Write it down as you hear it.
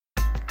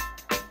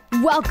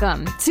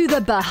Welcome to the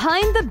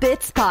Behind the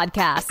Bits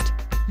podcast.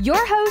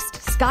 Your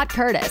host, Scott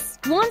Curtis,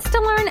 wants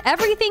to learn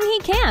everything he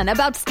can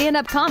about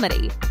stand-up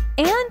comedy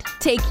and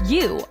take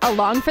you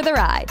along for the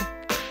ride.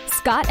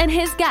 Scott and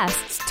his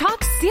guests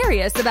talk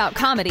serious about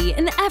comedy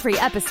in every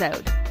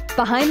episode.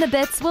 Behind the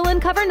Bits will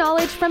uncover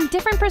knowledge from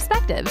different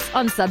perspectives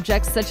on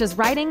subjects such as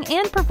writing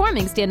and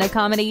performing stand-up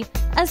comedy,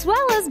 as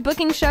well as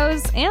booking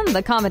shows and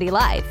the comedy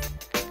life.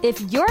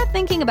 If you're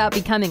thinking about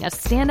becoming a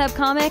stand-up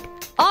comic,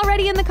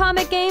 already in the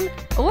comic game,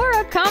 or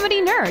a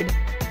comedy nerd,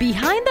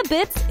 Behind the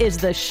Bits is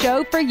the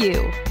show for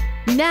you.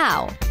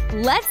 Now,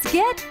 let's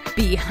get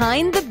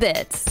Behind the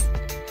Bits.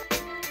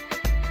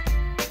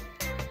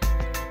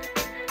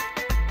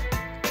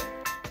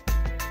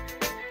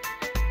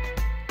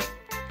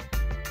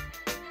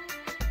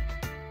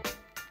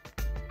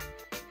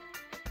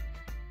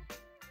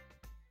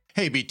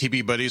 Hey,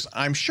 BTB buddies,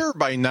 I'm sure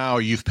by now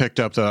you've picked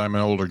up that I'm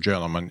an older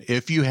gentleman.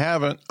 If you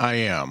haven't, I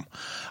am.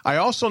 I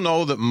also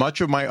know that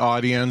much of my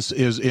audience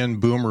is in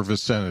boomer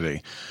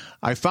vicinity.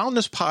 I found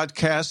this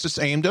podcast is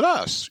aimed at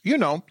us, you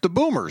know, the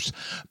boomers,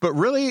 but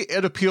really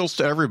it appeals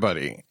to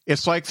everybody.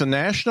 It's like the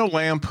National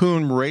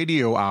Lampoon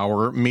Radio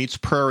Hour meets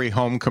Prairie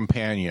Home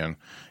Companion.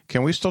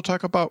 Can we still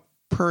talk about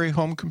Prairie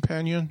Home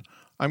Companion?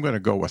 I'm going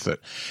to go with it.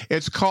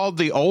 It's called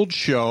The Old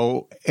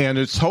Show, and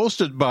it's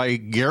hosted by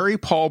Gary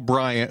Paul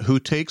Bryant, who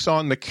takes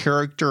on the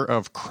character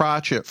of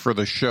Crotchet for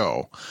the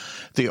show.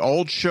 The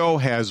Old Show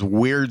has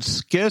weird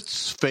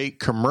skits, fake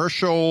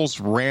commercials,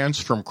 rants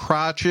from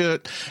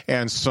Crotchet,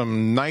 and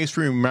some nice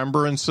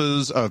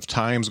remembrances of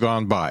times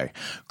gone by.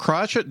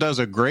 Crotchet does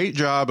a great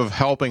job of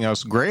helping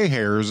us gray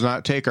hairs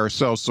not take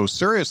ourselves so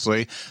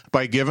seriously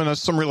by giving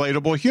us some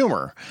relatable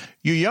humor.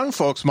 You young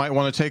folks might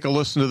want to take a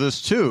listen to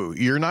this too.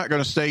 You're not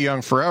going to stay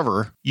young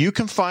forever. You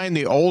can find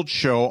The Old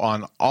Show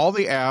on all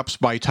the apps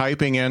by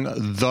typing in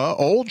The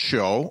Old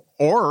Show,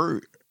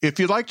 or if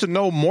you'd like to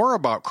know more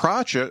about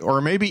Crotchet or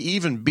maybe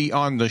even be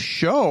on the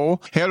show,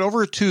 head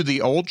over to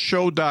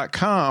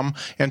theoldshow.com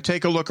and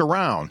take a look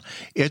around.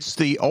 It's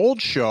The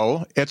Old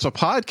Show, it's a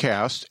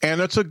podcast,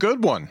 and it's a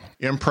good one.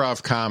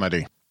 Improv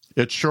comedy.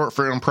 It's short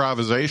for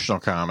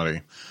improvisational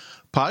comedy.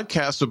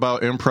 Podcasts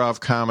about improv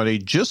comedy,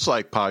 just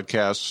like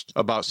podcasts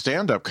about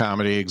stand-up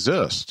comedy,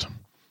 exist.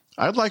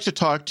 I'd like to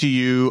talk to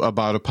you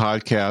about a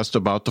podcast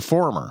about the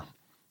former,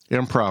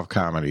 improv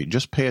comedy.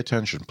 Just pay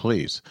attention,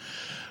 please.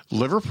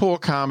 Liverpool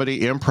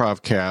Comedy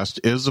Improvcast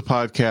is the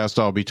podcast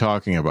I'll be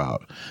talking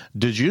about.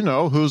 Did you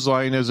know Whose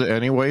Line Is It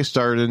Anyway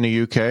started in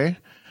the UK?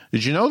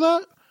 Did you know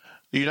that?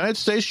 The United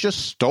States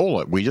just stole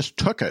it. We just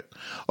took it.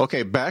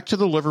 Okay, back to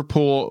the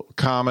Liverpool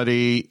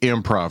Comedy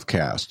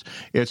Improvcast.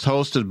 It's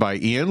hosted by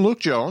Ian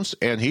Luke Jones,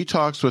 and he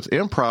talks with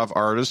improv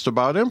artists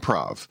about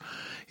improv.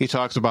 He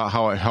talks about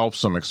how it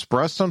helps them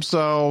express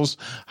themselves,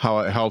 how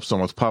it helps them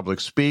with public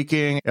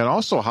speaking, and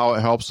also how it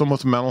helps them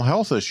with mental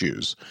health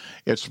issues.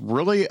 It's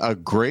really a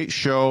great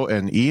show,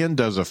 and Ian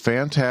does a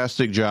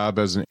fantastic job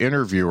as an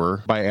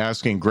interviewer by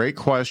asking great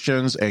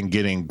questions and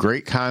getting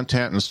great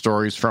content and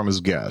stories from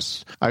his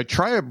guests. I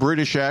try a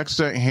British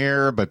accent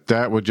here, but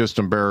that would just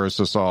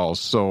embarrass us all.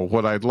 So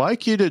what I'd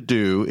like you to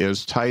do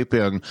is type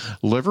in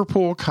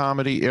Liverpool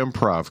Comedy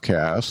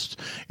Improvcast,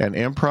 and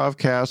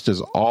Improvcast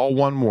is all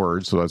one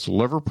word, so that's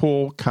Liverpool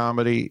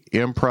Comedy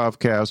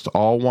Improvcast,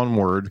 all one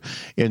word,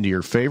 into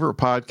your favorite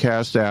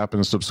podcast app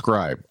and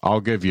subscribe.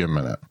 I'll give you a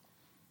minute.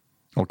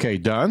 Okay,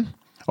 done?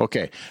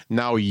 Okay,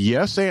 now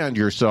yes and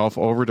yourself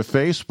over to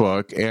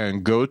Facebook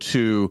and go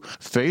to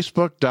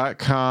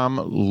facebook.com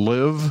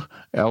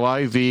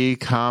LIV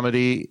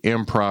Comedy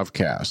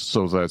Improvcast.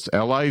 So that's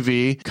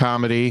LIV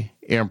Comedy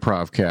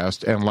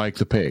Improvcast, and like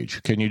the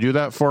page. Can you do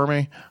that for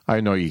me?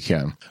 I know you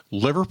can.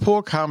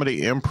 Liverpool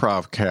Comedy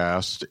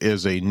Improvcast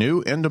is a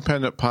new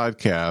independent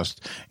podcast,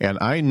 and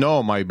I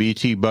know my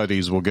BT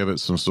buddies will give it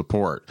some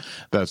support.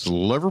 That's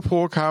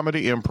Liverpool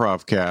Comedy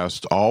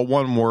Improvcast, all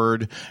one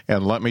word,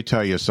 and let me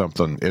tell you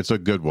something, it's a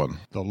good one.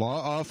 The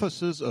law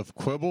offices of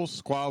Quibble,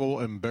 Squabble,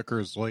 and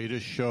Bicker's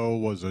latest show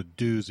was a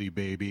doozy,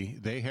 baby.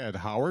 They had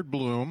Howard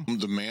Bloom,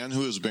 the man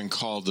who has been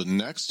called the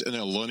next in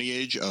a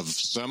lineage of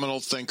seminal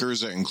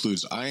thinkers that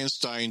includes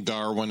Einstein,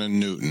 Darwin, and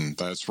Newton.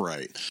 That's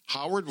right.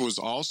 Howard was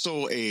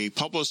also a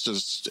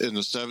publicist in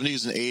the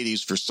 70s and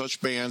 80s for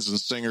such bands and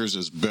singers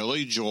as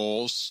Billy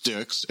Joel,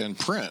 Styx, and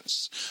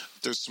Prince.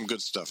 There's some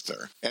good stuff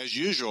there. As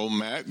usual,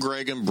 Matt,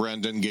 Greg, and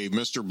Brendan gave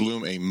Mr.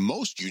 Bloom a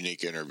most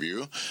unique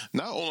interview.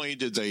 Not only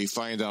did they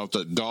find out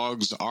that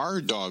dogs are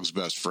dogs'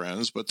 best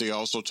friends, but they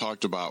also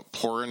talked about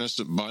Poor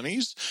Innocent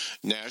Bunnies,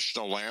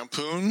 National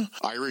Lampoon,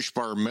 Irish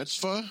Bar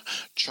Mitzvah,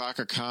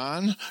 Chaka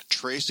Khan,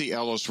 Tracy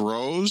Ellis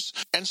Rose,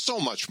 and so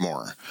much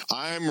more.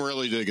 I'm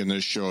really digging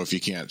this show if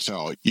you can't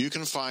tell. You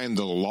can find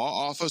the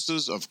law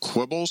offices of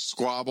Quibble,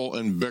 Squabble,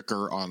 and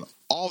Bicker on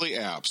all the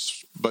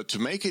apps. But to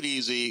make it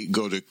easy,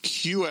 go to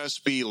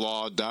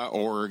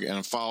qsblaw.org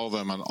and follow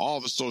them on all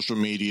the social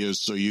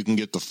medias so you can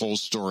get the full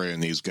story on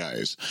these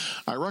guys.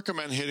 I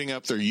recommend hitting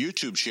up their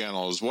YouTube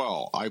channel as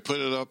well. I put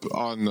it up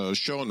on the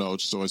show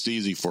notes so it's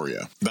easy for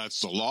you.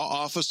 That's the law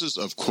offices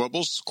of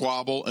Quibble,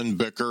 Squabble, and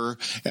Bicker,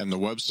 and the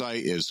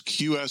website is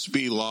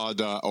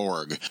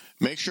qsblaw.org.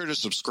 Make sure to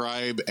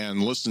subscribe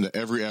and listen to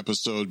every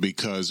episode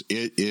because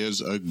it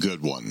is a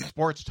good one.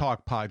 Sports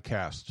Talk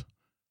Podcast.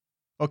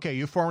 Okay,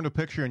 you formed a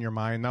picture in your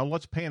mind. Now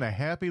let's paint a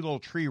happy little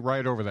tree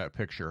right over that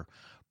picture.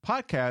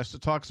 Podcast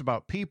that talks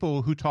about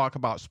people who talk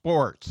about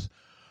sports.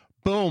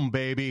 Boom,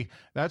 baby.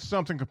 That's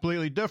something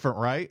completely different,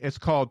 right? It's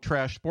called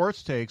Trash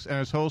Sports Takes, and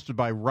it's hosted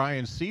by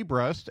Ryan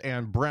Seabreast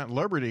and Brent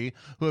Liberty,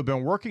 who have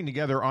been working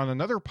together on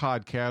another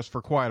podcast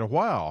for quite a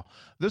while.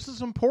 This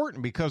is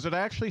important because it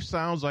actually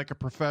sounds like a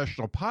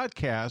professional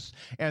podcast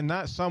and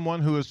not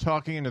someone who is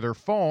talking into their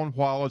phone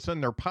while it's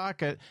in their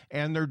pocket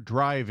and they're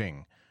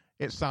driving.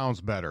 It sounds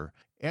better.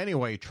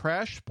 Anyway,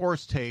 Trash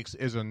Sports Takes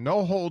is a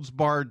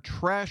no-holds-barred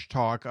trash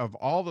talk of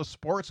all the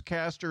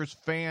sportscasters,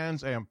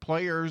 fans, and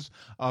players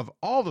of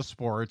all the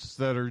sports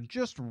that are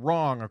just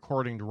wrong,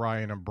 according to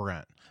Ryan and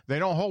Brent. They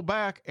don't hold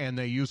back, and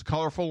they use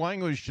colorful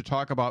language to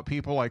talk about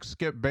people like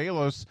Skip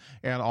Bayless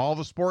and all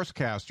the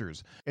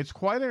sportscasters. It's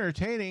quite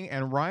entertaining,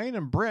 and Ryan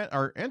and Brent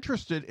are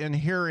interested in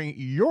hearing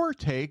your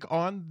take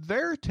on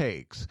their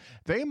takes.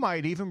 They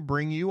might even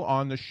bring you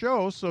on the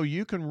show so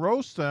you can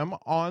roast them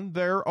on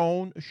their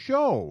own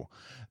show.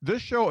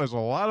 This show is a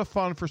lot of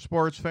fun for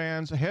sports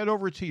fans. Head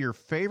over to your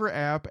favorite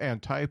app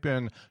and type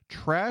in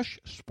Trash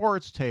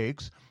Sports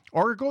Takes,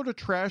 or go to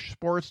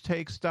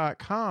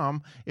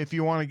trashsportstakes.com if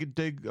you want to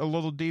dig a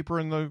little deeper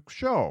in the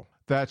show.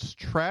 That's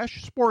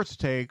Trash Sports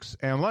Takes,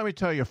 and let me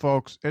tell you,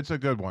 folks, it's a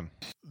good one.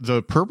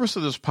 The purpose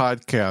of this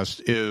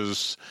podcast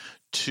is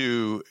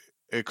to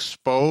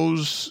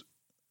expose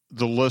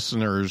the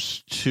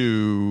listeners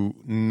to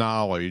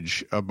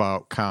knowledge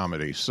about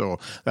comedy. So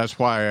that's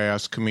why I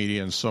ask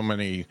comedians so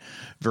many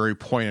very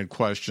pointed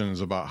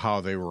questions about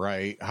how they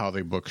write, how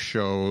they book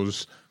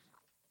shows,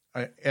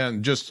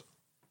 and just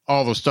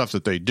all the stuff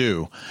that they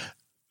do.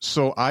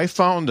 So I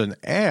found an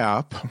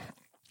app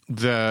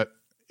that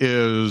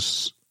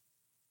is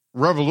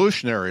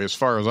revolutionary as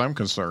far as I'm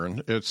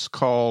concerned. It's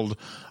called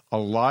a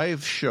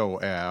live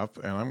show app,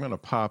 and I'm going to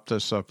pop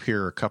this up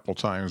here a couple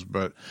times,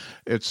 but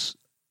it's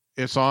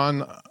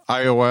on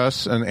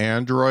iOS and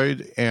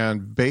Android,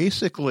 and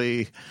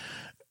basically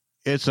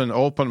it's an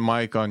open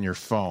mic on your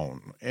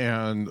phone.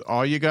 And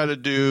all you got to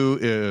do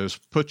is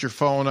put your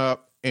phone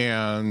up,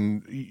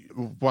 and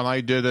when I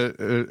did it,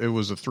 it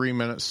was a 3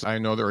 minutes. I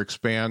know they're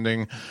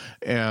expanding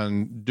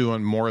and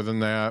doing more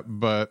than that,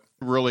 but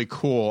really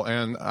cool.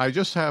 And I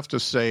just have to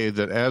say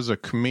that as a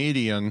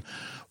comedian,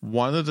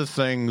 one of the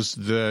things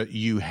that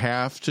you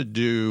have to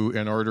do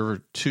in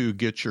order to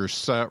get your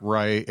set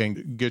right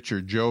and get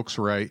your jokes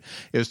right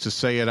is to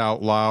say it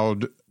out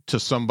loud to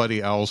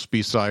somebody else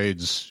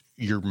besides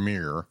your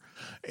mirror.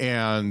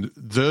 And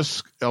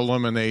this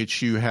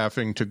eliminates you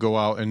having to go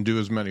out and do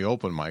as many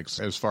open mics,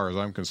 as far as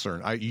I'm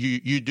concerned.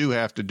 You do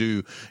have to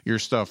do your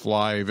stuff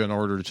live in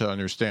order to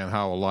understand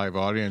how a live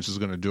audience is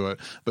going to do it,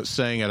 but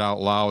saying it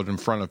out loud in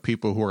front of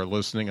people who are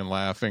listening and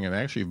laughing and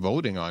actually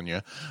voting on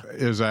you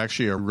is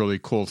actually a really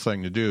cool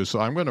thing to do. So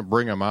I'm going to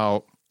bring them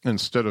out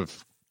instead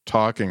of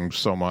talking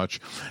so much.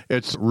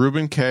 It's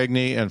Ruben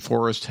Cagney and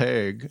Forrest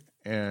Haig,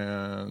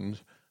 and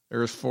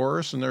there's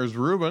Forrest and there's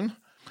Ruben.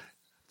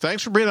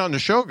 Thanks for being on the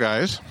show,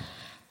 guys.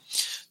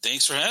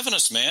 Thanks for having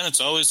us, man. It's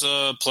always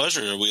a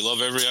pleasure. We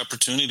love every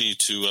opportunity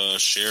to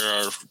share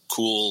our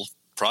cool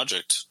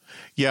project.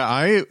 Yeah,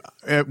 I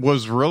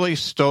was really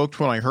stoked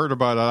when I heard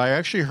about it. I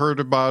actually heard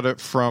about it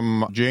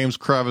from James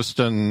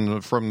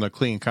Creviston from the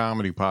Clean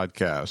Comedy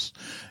podcast.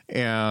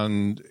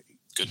 And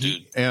good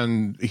dude.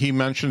 He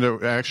mentioned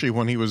it actually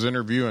when he was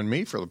interviewing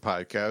me for the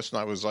podcast,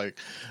 and I was like,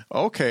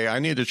 okay, I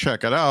need to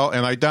check it out.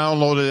 And I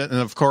downloaded it,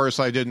 and of course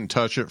I didn't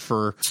touch it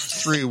for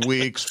 3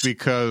 weeks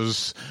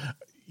because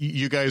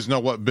you guys know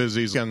what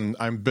busy's, and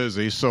I'm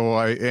busy. So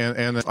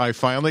I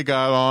finally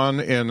got on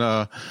in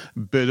a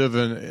bit of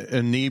an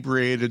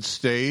inebriated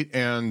state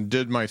and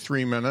did my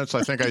 3 minutes.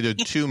 I think I did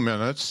 2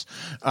 minutes,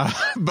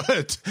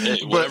 but hey,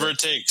 whatever it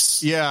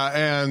takes. Yeah,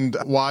 and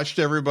watched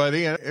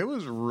everybody, and it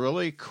was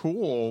really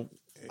cool.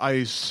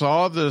 I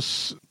saw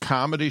this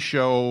comedy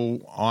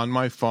show on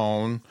my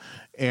phone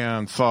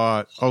and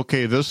thought,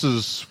 okay, this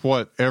is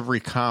what every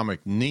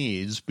comic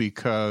needs,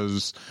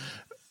 because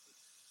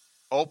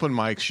open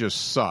mics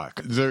just suck.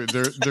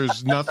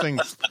 There's nothing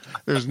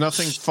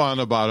fun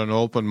about an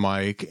open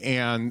mic,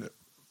 and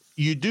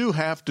you do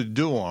have to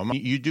do them.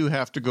 You do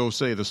have to go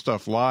say the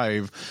stuff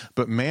live.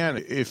 But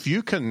man, if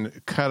you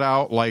can cut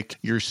out like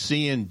your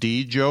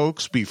C&D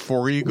jokes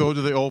before you go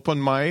to the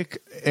open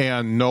mic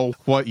and know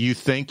what you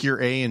think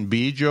your A and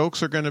B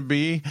jokes are going to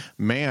be,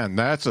 man,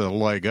 that's a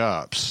leg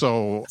up.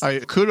 So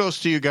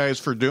kudos to you guys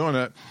for doing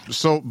it.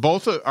 So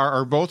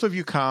are both of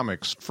you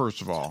comics,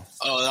 first of all?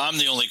 I'm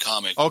the only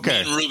comic.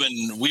 Okay. Me and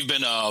Ruben, we've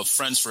been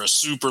friends for a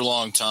super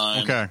long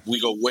time. Okay. We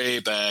go way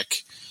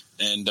back,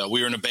 and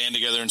we were in a band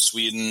together in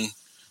Sweden,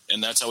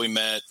 and that's how we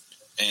met.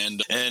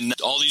 And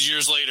all these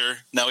years later,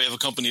 now we have a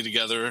company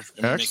together,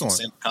 and we're making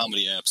stand-up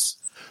comedy apps.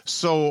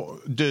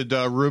 So did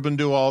Ruben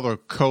do all the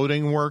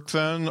coding work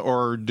then,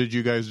 or did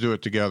you guys do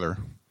it together?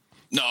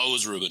 No, it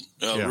was Ruben.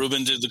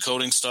 Ruben did the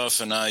coding stuff,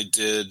 and I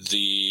did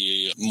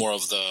the more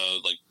of the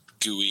like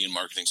GUI and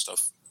marketing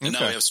stuff. And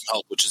now we have some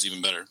help, which is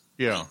even better.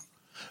 Yeah.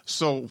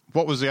 So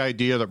what was the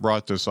idea that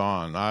brought this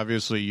on?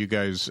 Obviously, you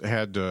guys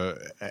had to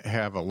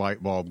have a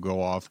light bulb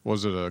go off.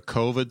 Was it a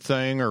COVID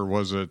thing, or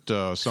was it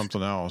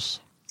something else?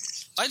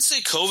 I'd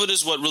say COVID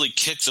is what really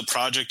kicked the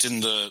project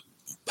in the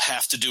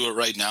have to do it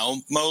right now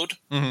mode.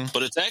 Mm-hmm.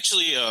 But it's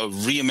actually a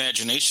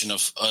reimagination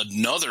of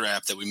another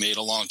app that we made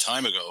a long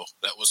time ago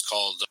that was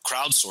called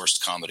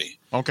Crowdsourced Comedy.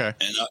 Okay.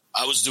 And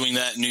I was doing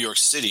that in New York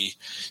City.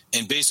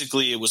 And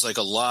basically it was like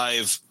a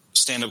live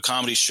stand-up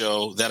comedy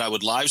show that I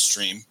would live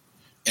stream,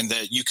 and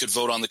that you could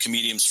vote on the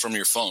comedians from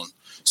your phone.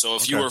 So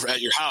if you were at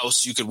your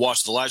house, you could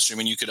watch the live stream,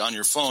 and you could, on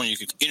your phone, you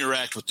could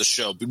interact with the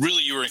show. But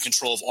really, you were in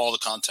control of all the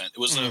content. It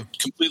was a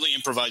completely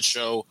improvised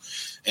show,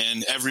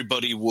 and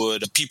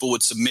people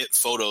would submit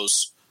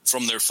photos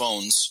from their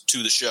phones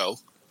to the show.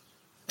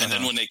 And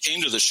then when they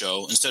came to the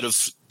show, instead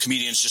of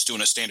comedians just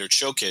doing a standard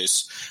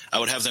showcase, I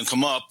would have them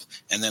come up,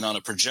 and then on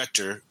a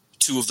projector,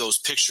 2 of those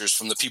pictures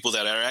from the people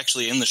that are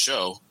actually in the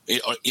show,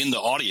 in the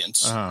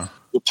audience,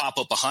 would pop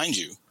up behind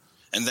you.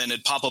 And then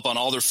it'd pop up on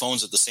all their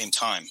phones at the same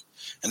time.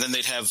 And then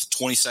they'd have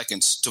 20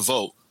 seconds to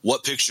vote.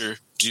 What picture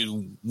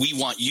do we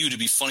want you to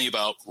be funny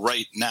about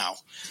right now?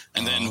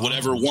 And then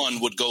whatever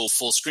one would go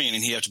full screen,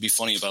 and he'd have to be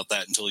funny about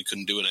that until he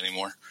couldn't do it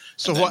anymore.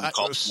 So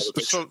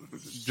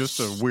just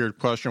a weird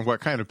question. What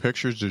kind of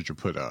pictures did you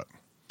put up?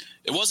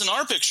 It wasn't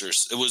our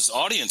pictures. It was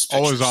audience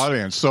pictures. Oh, it was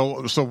audience.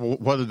 So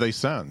what did they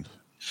send?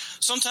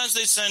 Sometimes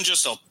they send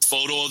just a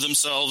photo of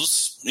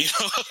themselves,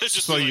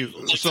 just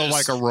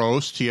like a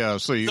roast, yeah.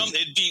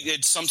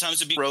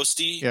 Sometimes it'd be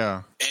roasty,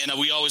 yeah. And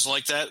we always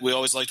liked that. We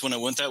always liked when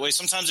it went that way.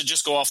 Sometimes it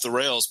just go off the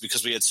rails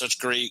because we had such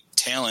great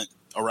talent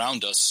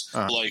around us.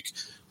 Like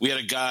we had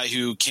a guy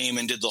who came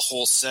and did the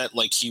whole set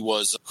like he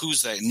was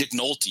who's that? Nick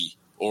Nolte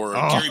or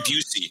Gary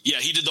Busey. Yeah,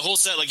 he did the whole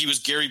set like he was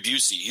Gary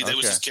Busey. That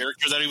was his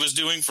character that he was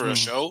doing for a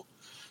show.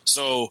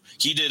 So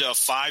he did a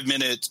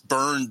 5-minute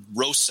burn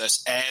roast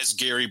as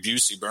Gary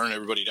Busey, burn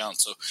everybody down.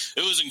 So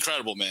it was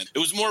incredible, man. It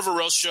was more of a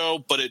roast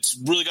show, but it's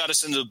really got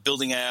us into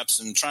building apps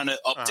and trying to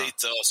update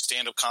the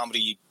stand-up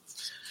comedy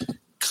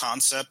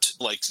concept,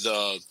 like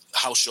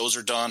how shows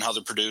are done, how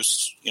they're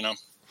produced,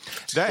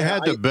 That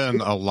had to have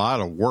been a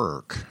lot of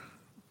work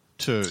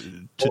to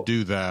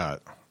do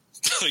that.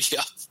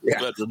 Yeah.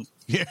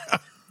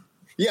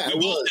 Yeah.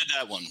 Will did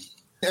that one.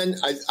 And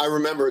I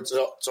remember,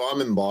 so I'm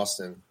in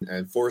Boston,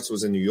 and Forrest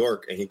was in New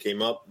York, and he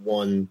came up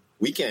one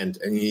weekend,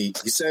 and he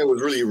said it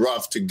was really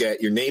rough to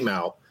get your name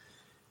out.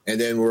 And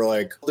then we're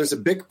like, there's a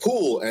big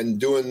pool, and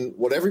doing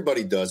what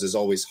everybody does is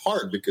always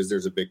hard because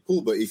there's a big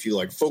pool. But if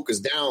you focus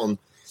down,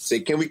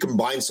 say, can we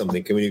combine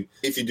something?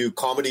 If you do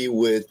comedy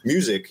with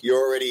music, you're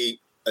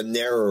already a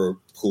narrower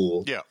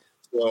pool. Yeah.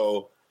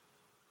 So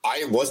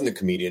I wasn't a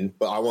comedian,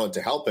 but I wanted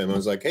to help him. I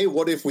was like, hey,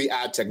 what if we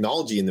add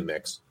technology in the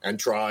mix and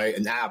try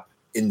an app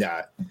in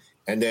that?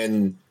 And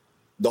then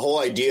the whole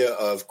idea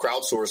of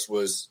Crowdsource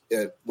was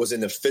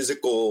in a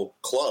physical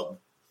club.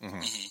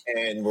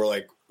 And we're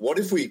like, what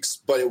if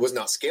but it was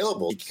not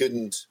scalable.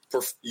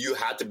 You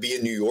had to be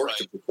in New York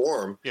to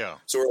perform. Yeah.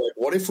 So we're like,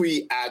 what if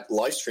we add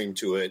live stream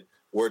to it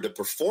where the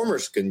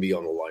performers can be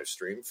on the live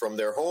stream from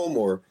their home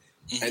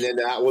and then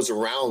that was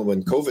around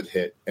when COVID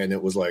hit, and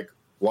it was like,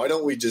 why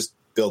don't we just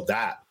build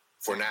that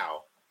for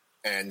now?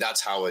 And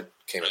that's how it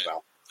came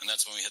about. And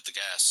that's when we hit the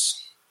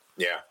gas.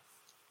 Yeah.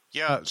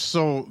 Yeah,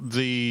 so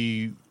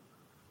the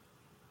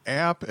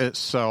app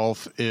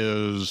itself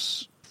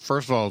is,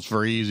 first of all, it's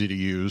very easy to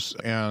use,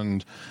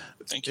 and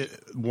thank you.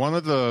 One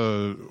of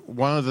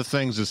the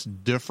things that's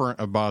different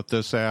about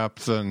this app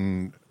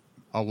than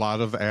a lot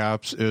of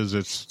apps is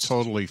it's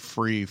totally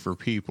free for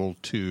people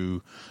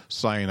to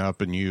sign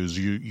up and use.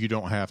 You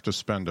don't have to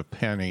spend a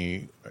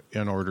penny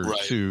in order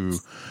to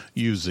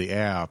use the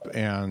app,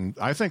 and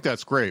I think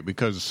that's great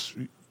because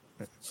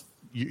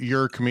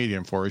you're a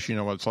comedian, Forrest. You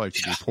know what it's like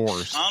to be poor.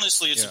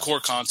 Honestly, it's a core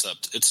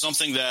concept. It's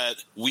something that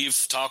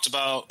we've talked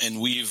about,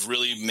 and we've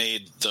really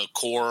made the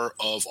core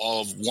of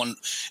all of one.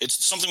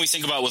 It's something we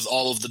think about with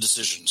all of the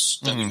decisions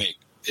that we make.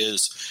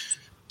 Is,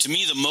 to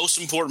me, the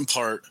most important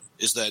part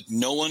is that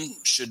no one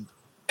should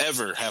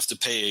ever have to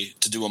pay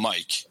to do a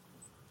mic.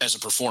 as a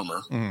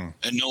performer, and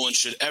no one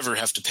should ever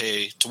have to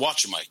pay to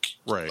watch a mic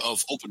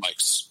of open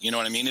mics. You know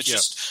what I mean?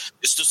 It's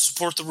it's to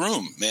support the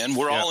room, man.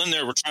 We're all in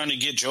there. We're trying to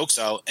get jokes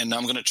out, and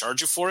I'm going to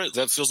charge you for it.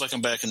 That feels like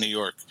I'm back in New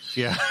York.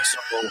 Yeah.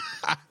 So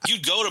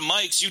you'd go to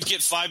mics, you'd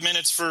get 5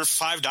 minutes for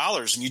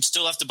 $5, and you'd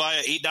still have to buy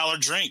an $8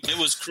 drink. It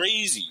was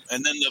crazy.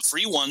 And then the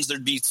free ones,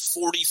 there'd be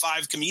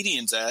 45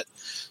 comedians at,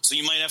 so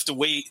you might have to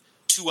wait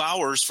 2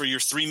 hours for your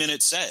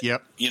 3-minute set.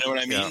 Yep. You know what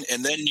I mean? Yep.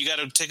 And then you got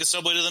to take a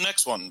subway to the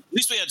next one. At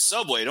least we had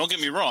Subway, don't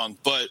get me wrong,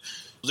 but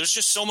there's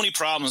just so many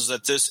problems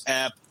that this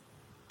app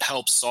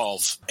helps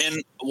solve.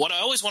 And what I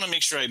always want to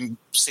make sure I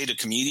say to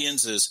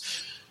comedians is,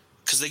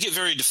 because they get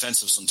very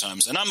defensive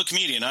sometimes, and I'm a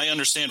comedian, I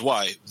understand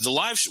why.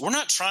 We're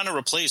not trying to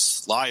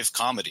replace live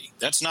comedy.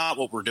 That's not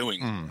what we're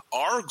doing.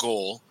 Our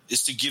goal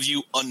is to give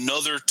you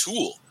another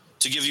tool,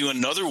 to give you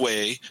another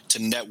way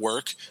to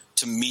network,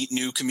 to meet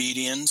new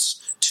comedians,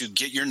 to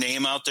get your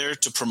name out there,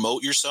 to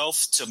promote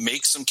yourself, to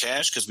make some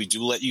cash, because we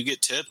do let you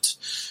get tipped,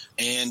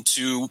 and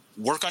to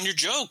work on your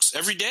jokes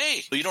every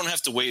day. You don't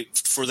have to wait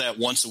for that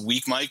once a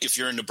week mic if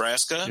you're in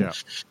Nebraska,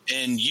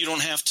 and you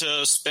don't have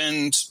to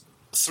spend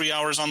 3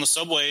 hours on the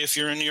subway if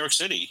you're in New York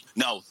City.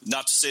 Now,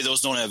 not to say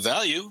those don't have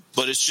value,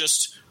 but it's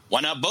just,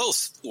 why not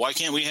both? Why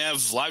can't we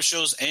have live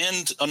shows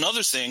and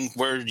another thing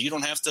where you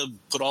don't have to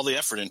put all the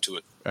effort into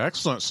it?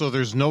 Excellent. So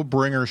there's no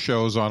bringer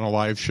shows on a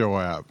live show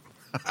app.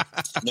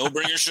 No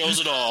bringer shows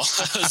at all.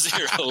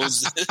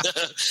 Zeros.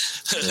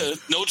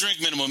 No drink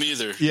minimum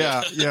either.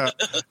 Yeah.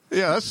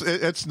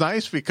 It's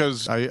nice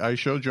because I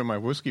showed you my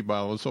whiskey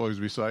bottle. It's always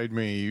beside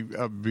me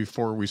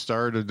before we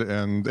started,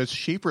 and it's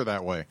cheaper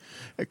that way.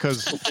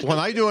 Because when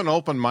I do an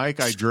open mic,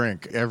 I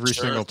drink every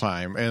single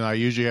time, and I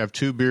usually have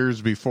 2 beers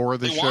before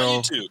the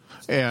show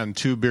and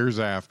 2 beers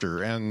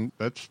after, and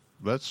that's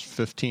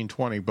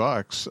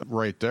 $15-20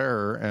 right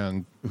there.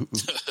 And who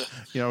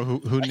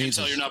I needs?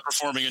 Can tell you're not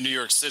performing in New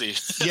York City.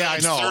 Yeah, I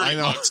know.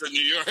 $30 in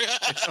New York.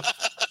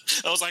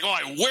 I was like,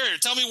 where?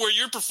 Tell me where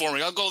you're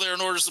performing. I'll go there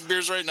and order some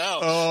beers right now.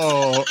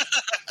 Oh,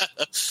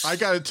 I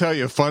got to tell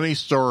you a funny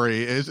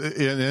story. Is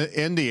in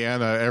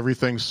Indiana,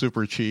 everything's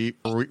super cheap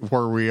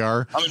where we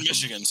are. I'm in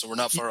Michigan, so we're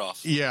not far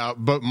off. Yeah,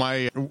 but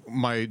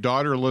my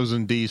daughter lives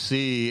in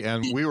D.C.,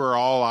 and we were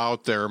all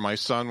out there. My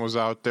son was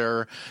out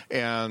there,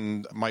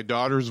 and my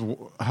daughter's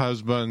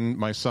husband,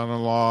 my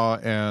son-in-law,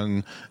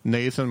 and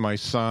Nathan, my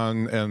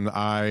son, and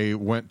I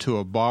went to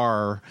a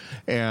bar,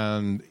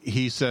 and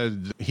he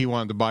said he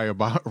wanted to buy a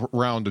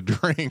round of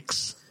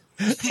drinks.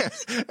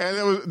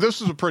 And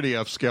this was a pretty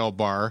upscale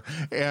bar,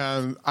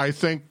 and I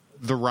think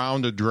the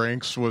round of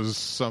drinks was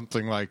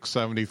something like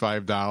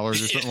 $75 or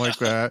something like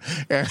that.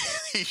 And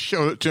he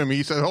showed it to me.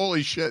 He said,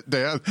 "Holy shit,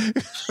 Dad.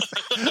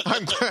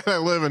 I'm glad I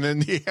live in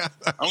Indiana.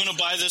 I'm going to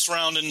buy this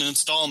round in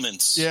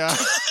installments." Yeah.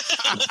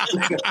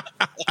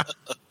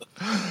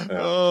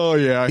 Oh,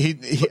 yeah.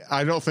 He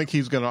I don't think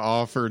he's going to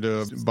offer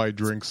to buy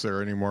drinks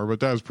there anymore, but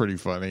that was pretty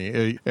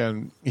funny.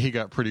 And he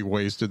got pretty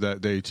wasted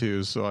that day,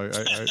 too. So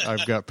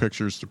I've got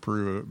pictures to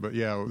prove it. But,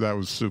 yeah, that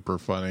was super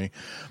funny.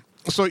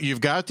 So you've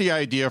got the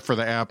idea for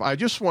the app. I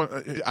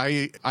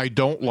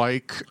don't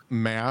like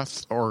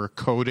math or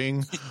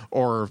coding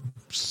or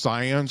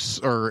science,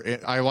 or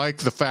I like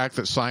the fact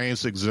that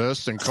science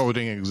exists and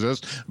coding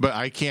exists, but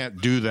I can't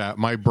do that.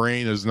 My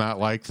brain is not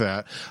like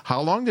that.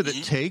 How long did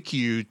it take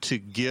you to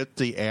get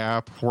the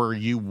app where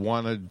you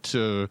wanted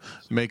to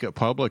make it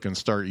public and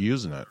start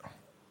using it?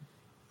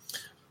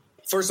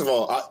 First of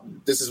all,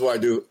 this is what I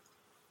do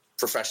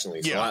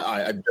professionally. So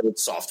I build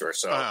software,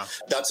 so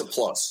that's a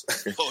plus.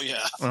 Oh,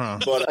 yeah.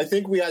 But I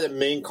think we had a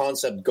main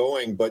concept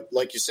going, but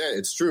like you said,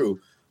 it's true.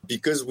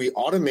 Because we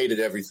automated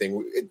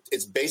everything,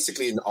 it's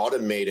basically an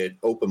automated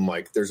open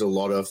mic. There's a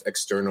lot of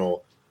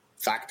external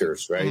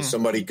factors, right?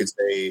 Somebody could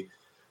say,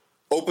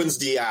 opens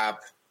the app,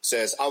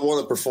 says, "I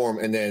want to perform,"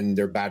 and then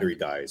their battery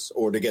dies,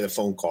 or they get a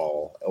phone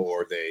call,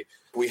 or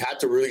we had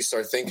to really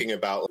start thinking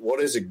about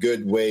what is a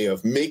good way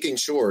of making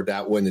sure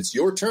that when it's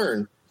your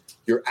turn,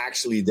 you're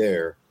actually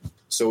there.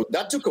 So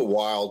that took a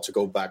while to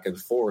go back and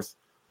forth.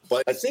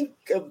 But I think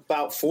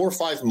about 4 or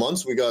 5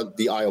 months, we got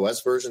the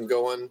iOS version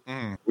going.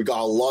 We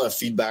got a lot of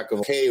feedback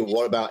of, hey,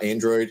 what about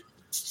Android?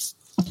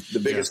 The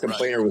biggest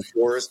complainer was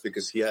Forrest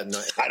because he had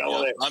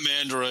I'm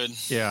Android.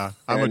 Yeah,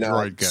 I'm a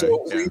Droid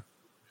guy.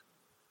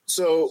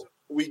 So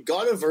we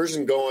got a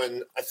version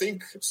going, I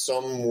think,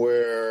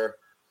 somewhere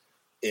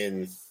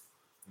in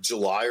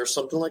July or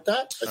something like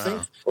that, I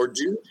think, or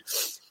June.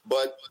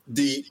 But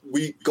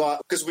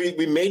because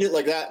we made it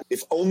like that.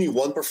 If only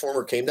one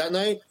performer came that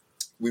night,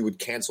 we would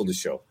cancel the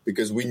show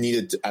because we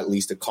needed at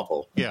least a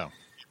couple. Yeah.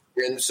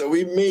 And so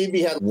we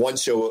maybe had one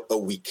show a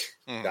week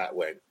that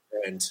way.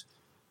 And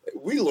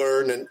we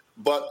learned.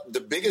 But the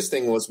biggest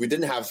thing was we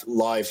didn't have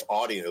live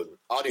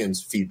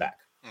audience feedback.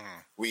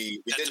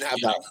 We didn't have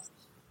that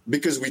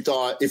because we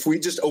thought if we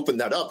just opened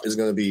that up, it's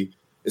going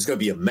to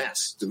be a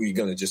mess. We're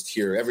going to just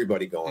hear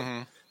everybody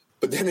going.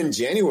 But then in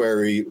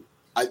January,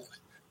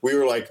 we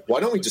were like, why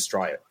don't we just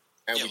try it?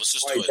 And we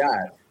tried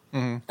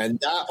that. And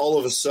that all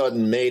of a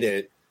sudden made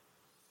it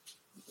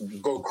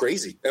go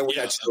crazy. And we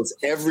had shows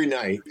every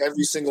night,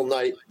 every single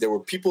night. There were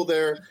people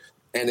there,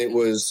 and it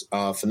was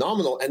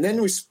phenomenal. And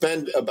then we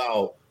spent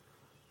about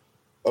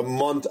a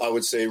month, I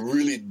would say,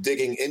 really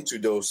digging into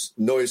those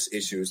noise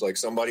issues. Like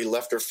somebody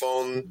left their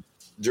phone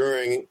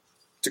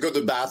to go to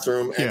the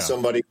bathroom, and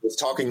somebody was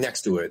talking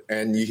next to it,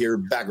 and you hear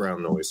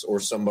background noise, or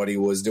somebody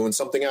was doing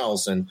something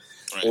else,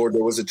 or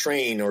there was a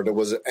train, or there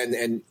was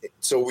and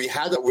so we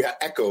had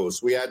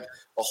echoes. We had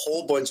a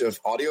whole bunch of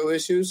audio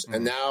issues,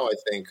 and now I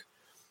think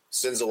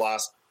since the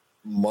last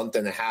month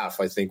and a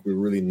half, I think we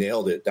really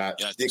nailed it. That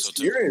the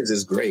experience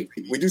is great.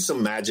 We do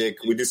some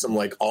magic, we do some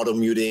like auto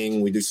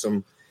muting,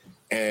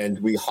 and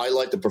we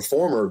highlight the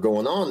performer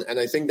going on. And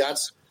I think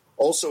that's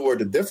also where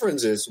the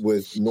difference is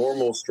with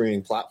normal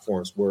streaming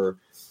platforms, where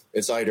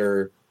it's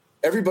either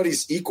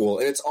everybody's equal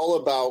and it's all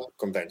about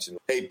convention.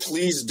 Hey,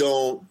 please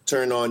don't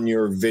turn on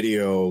your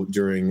video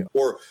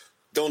or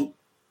don't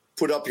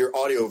put up your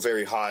audio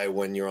very high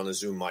when you're on a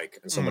Zoom mic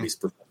and somebody's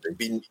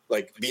performing.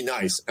 Be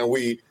nice.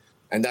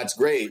 And that's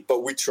great,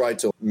 but we try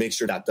to make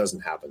sure that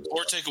doesn't happen.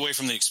 Or take away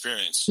from the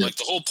experience. Like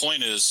the whole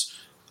point is,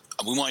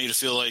 we want you to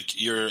feel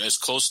like you're as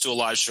close to a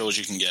live show as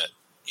you can get.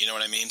 You know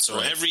what I mean? So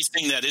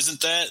everything that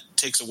isn't that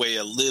takes away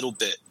a little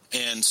bit.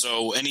 And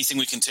so anything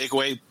we can take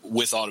away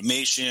with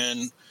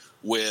automation,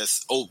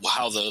 with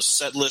how the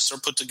set lists are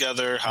put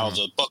together, how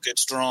the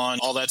bucket's drawn,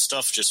 all that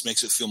stuff just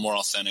makes it feel more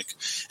authentic.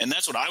 And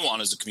that's what I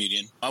want as a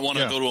comedian. I want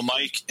to go to a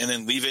mic and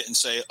then leave it and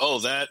say, oh,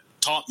 that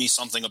taught me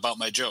something about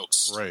my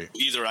jokes. Right.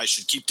 Either I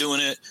should keep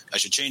doing it, I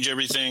should change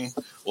everything,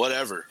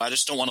 whatever. I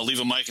just don't want to leave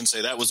a mic and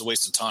say that was a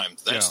waste of time.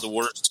 That's the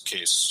worst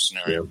case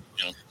scenario.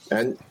 You know?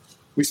 And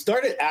we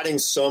started adding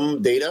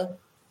some data,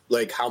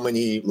 like how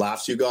many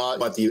laughs you got.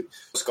 But at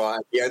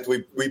the end,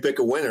 we pick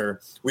a winner.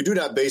 We do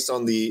that based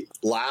on the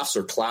laughs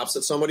or claps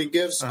that somebody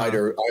gives,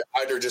 either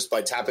just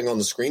by tapping on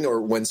the screen,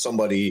 or when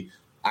somebody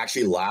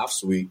actually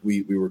laughs, we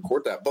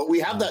record that. But we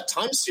have that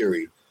time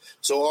series.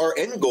 So our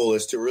end goal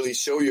is to really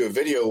show you a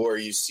video where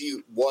you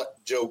see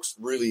what jokes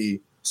really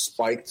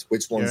spiked,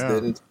 which ones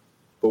didn't.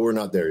 But we're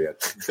not there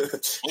yet. We'll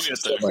get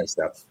step by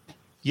step.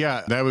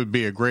 Yeah, that would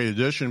be a great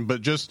addition.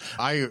 But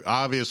I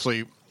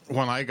obviously,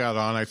 when I got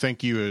on, I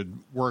think you had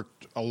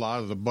worked a lot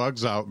of the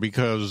bugs out,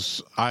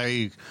 because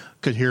I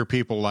could hear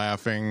people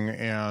laughing,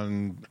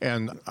 and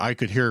I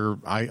could hear,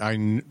 I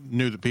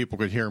knew that people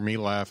could hear me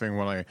laughing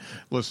when I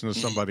listened to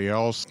somebody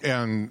else.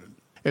 And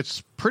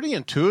it's pretty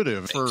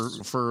intuitive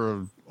for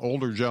an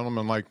older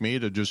gentleman like me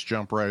to just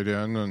jump right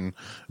in and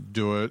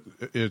do it.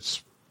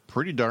 It's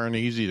pretty darn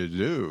easy to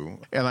do.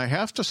 And I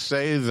have to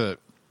say that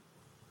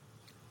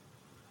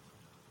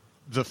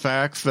the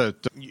fact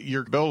that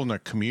you're building a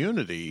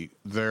community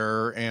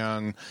there,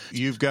 and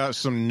you've got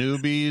some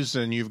newbies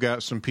and you've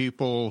got some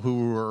people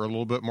who are a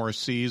little bit more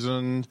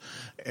seasoned.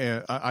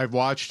 And I've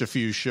watched a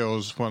few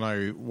shows when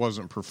I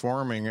wasn't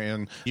performing,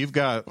 and you've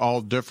got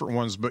all different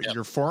ones, but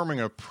you're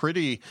forming a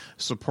pretty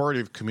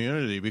supportive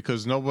community,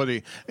 because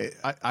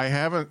I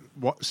haven't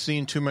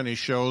seen too many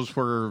shows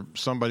where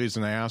somebody's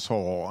an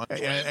asshole.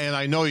 And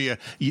I know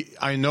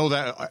I know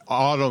that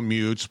auto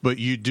mutes, but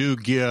you do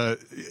get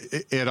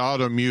it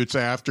auto mutes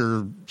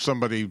after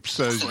somebody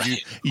says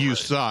you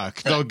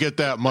suck. They'll get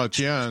that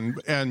much in,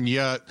 and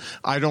yet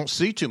I don't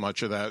see too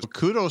much of that.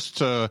 Kudos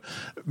to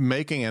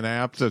making an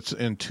app that's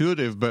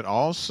intuitive, but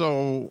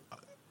also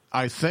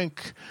I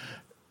think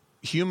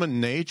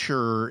human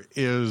nature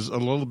is a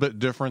little bit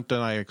different than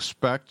I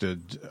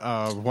expected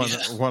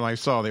when I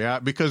saw the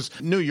app, because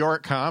New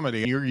York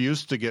comedy, you're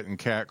used to getting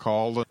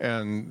catcalled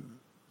and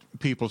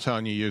people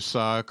telling you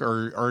suck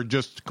or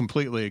just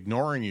completely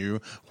ignoring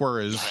you,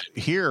 whereas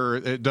here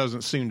it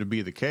doesn't seem to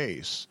be the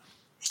case.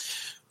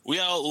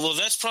 Well,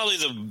 that's probably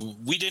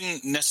we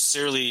didn't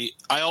necessarily,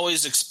 I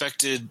always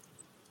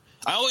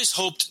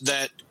hoped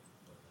that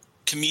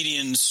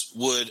comedians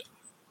would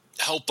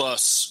help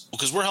us,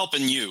 because we're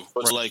helping you.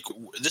 It's like,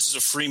 this is a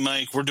free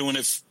mic. We're doing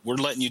it. We're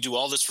letting you do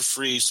all this for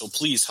free. So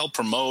please help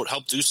promote,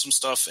 help do some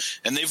stuff.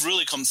 And they've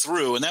really come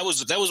through. And that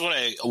was what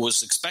I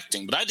was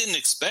expecting. But I didn't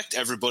expect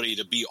everybody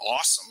to be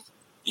awesome.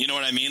 You know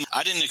what I mean?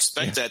 I didn't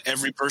expect that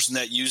every person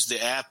that used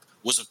the app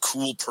was a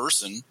cool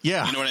person.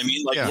 Yeah. You know what I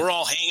mean? Like, we're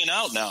all hanging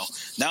out now.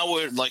 Now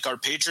we're like our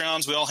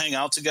Patreons, we all hang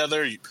out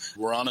together.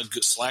 We're on a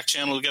Slack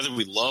channel together.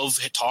 We love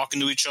talking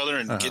to each other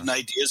and getting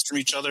ideas from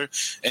each other.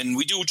 And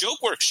we do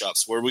joke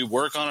workshops where we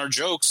work on our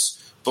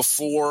jokes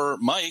before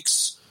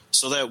mics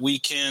so that we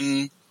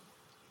can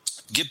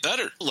get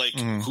better. Like,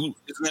 isn't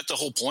that the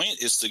whole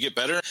point, is to get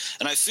better?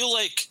 And I feel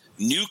like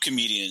new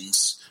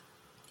comedians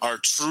are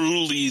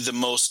truly the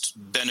most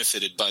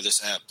benefited by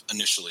this app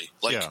initially.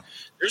 Like,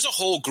 there's a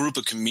whole group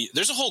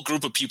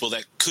of people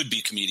that could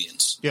be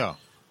comedians. Yeah.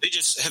 They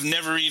just have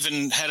never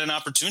even had an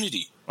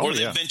opportunity, or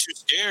they've been too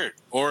scared,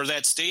 or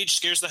that stage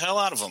scares the hell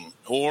out of them,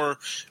 or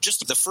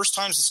just the first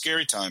time's a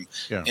scary time.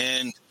 Yeah.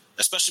 And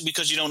especially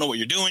because you don't know what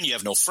you're doing. You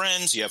have no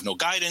friends, you have no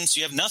guidance,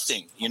 you have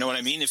nothing. You know what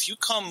I mean? If you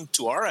come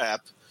to our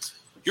app,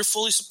 you're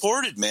fully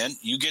supported, man.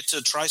 You get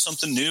to try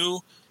something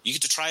new. You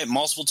get to try it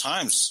multiple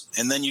times,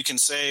 and then you can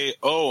say,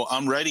 oh,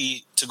 I'm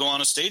ready to go on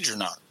a stage or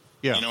not.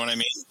 Yeah. You know what I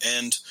mean?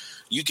 And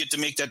you get to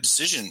make that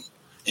decision.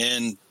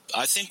 And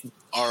I think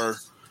our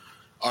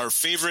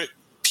favorite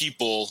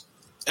people,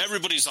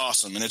 everybody's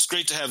awesome. And it's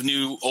great to have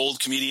new old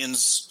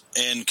comedians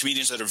and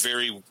comedians that are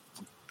very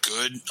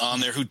good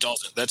on there who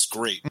doesn't. That's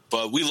great.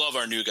 But we love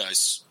our new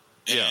guys.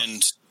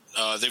 And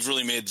they've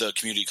really made the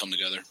community come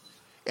together.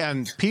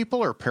 And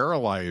people are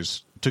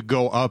paralyzed to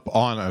go up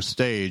on a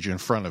stage in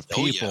front of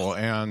people.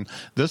 And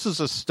this is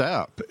a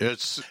step.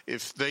 It's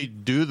if they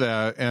do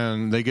that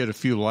and they get a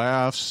few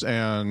laughs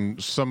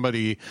and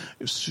somebody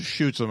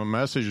shoots them a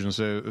message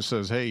and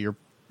says, hey,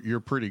 you're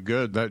pretty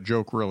good. That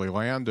joke really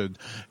landed.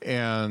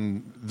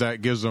 And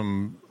that gives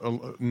them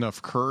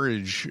enough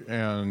courage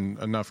and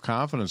enough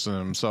confidence in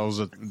themselves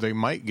that they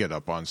might get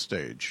up on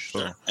stage.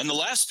 So. Sure. And the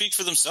laughs speak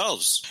for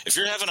themselves. If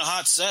you're having a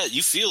hot set,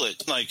 you feel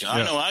it. Like,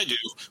 I know I do.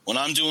 When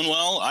I'm doing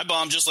well, I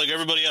bomb just like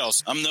everybody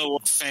else. I'm no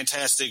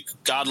fantastic,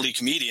 godly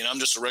comedian. I'm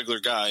just a regular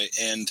guy.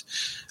 And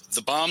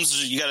the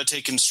bombs you got to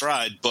take in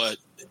stride, but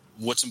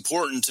what's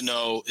important to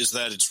know is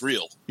that it's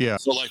real. Yeah.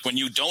 So, like, when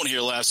you don't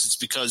hear laughs, it's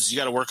because you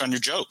got to work on your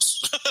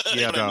jokes.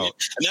 You know what I mean?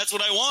 And that's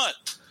what I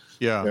want.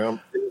 Yeah.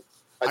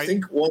 I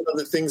think one of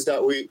the things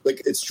that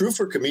it's true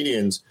for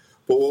comedians,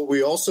 but what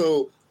we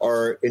also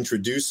are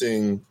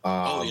introducing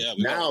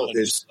now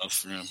is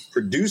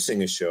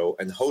producing a show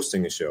and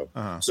hosting a show.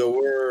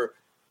 So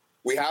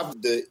we have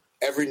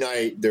every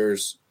night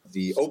there's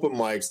the open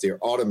mics, they're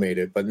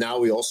automated, but now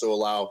we also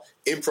allow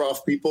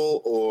improv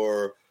people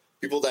or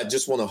people that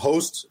just want to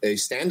host a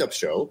stand-up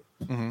show,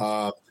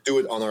 do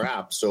it on our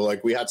app. So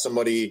like we had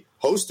somebody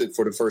host it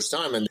for the first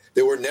time and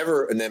they were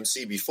never an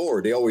MC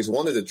before. They always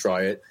wanted to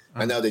try it.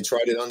 And now they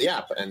tried it on the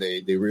app and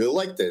they really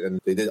liked it. And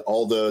they did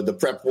all the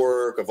prep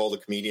work of all the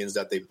comedians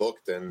that they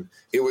booked. And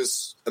it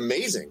was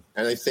amazing.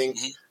 And I think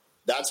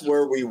that's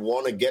where we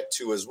want to get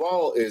to as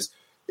well is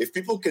if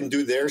people can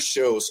do their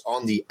shows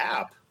on the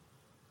app.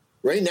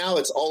 Right now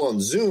it's all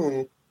on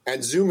Zoom.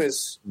 And Zoom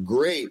is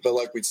great, but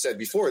like we said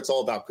before, it's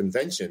all about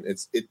convention.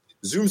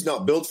 Zoom's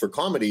not built for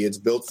comedy; it's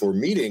built for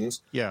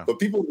meetings. Yeah. But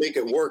people make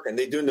it work, and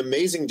they do an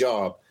amazing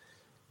job.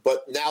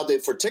 But now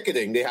for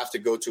ticketing, they have to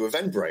go to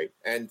Eventbrite,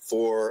 and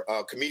for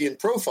comedian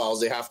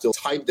profiles, they have to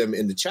type them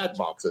in the chat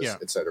boxes,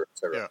 et cetera, et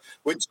cetera. Yeah.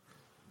 Which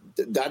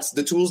that's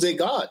the tools they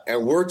got,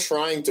 and we're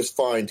trying to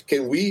find: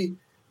 can we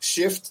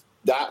shift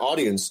that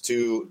audience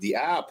to the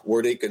app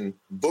where they can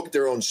book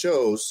their own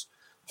shows,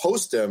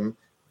 host them,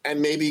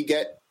 and maybe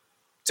get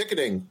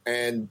ticketing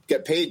and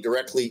get paid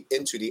directly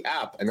into the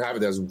app and have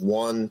it as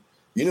one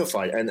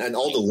unified. And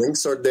all the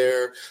links are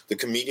there, the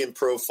comedian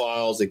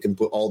profiles, they can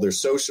put all their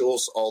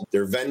socials, all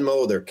their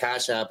Venmo, their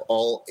Cash App,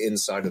 all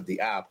inside of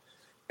the app.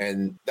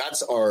 And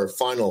that's our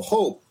final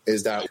hope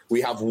is that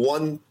we have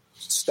one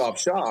stop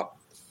shop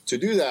to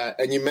do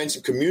that. And you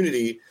mentioned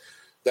community.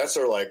 That's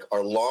our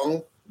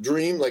long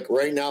dream. Like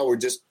right now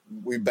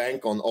we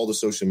bank on all the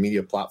social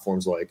media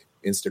platforms like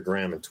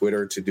Instagram and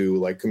Twitter to do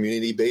like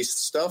community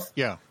based stuff.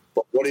 Yeah.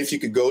 But what if you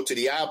could go to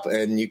the app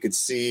and you could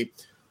see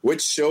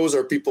which shows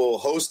are people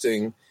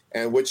hosting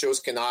and which shows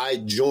can I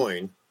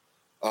join?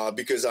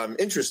 Because I'm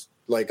interested.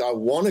 Like I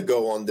want to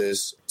go on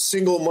this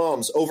single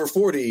moms over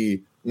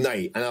 40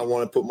 night and I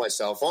want to put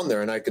myself on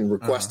there and I can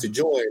request to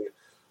join.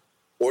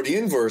 Or the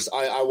inverse,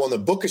 I want to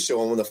book a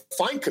show. I want to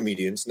find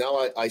comedians.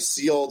 Now I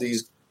see all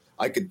these.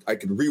 I could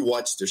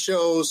rewatch the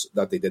shows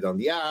that they did on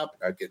the app.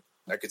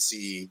 I could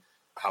see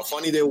how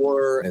funny they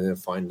were, and then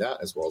find that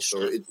as well.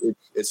 So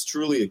it's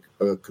truly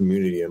a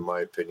community, in my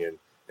opinion,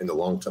 in the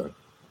long term.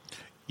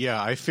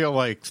 Yeah, I feel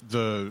like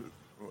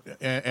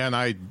and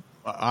I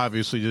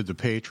obviously did the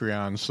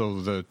Patreon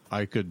so that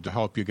I could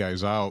help you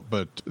guys out,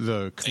 but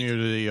the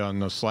community on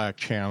the Slack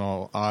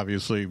channel,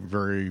 obviously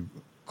very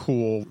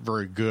cool,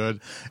 very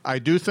good. I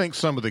do think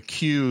some of the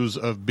cues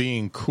of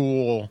being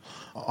cool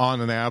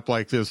on an app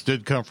like this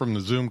did come from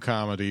the Zoom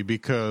comedy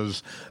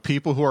because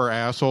people who are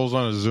assholes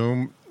on a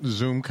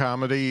Zoom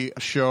comedy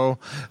show,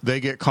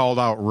 they get called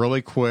out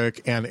really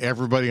quick and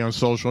everybody on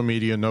social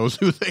media knows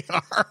who they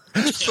are.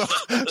 So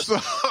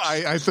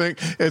I think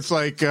it's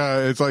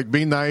like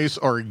be nice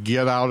or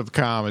get out of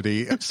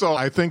comedy. So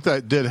I think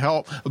that did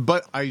help,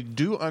 but I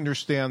do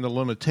understand the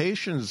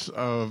limitations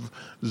of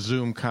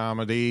Zoom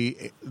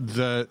comedy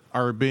that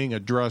are being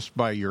addressed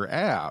by your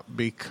app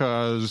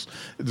because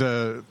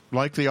the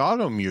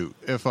auto mute,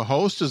 if a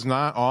host is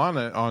not on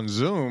it on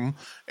Zoom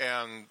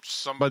and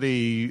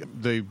somebody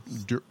they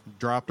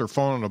drop their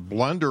phone in a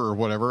blender or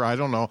whatever, I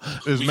don't know,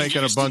 is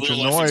making a bunch of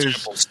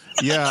noise.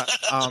 Yeah,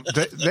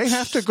 they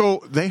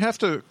have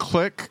to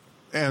click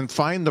and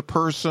find the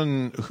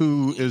person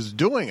who is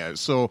doing it.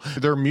 So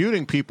they're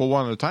muting people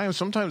one at a time.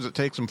 Sometimes it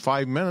takes them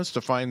 5 minutes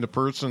to find the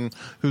person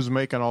who's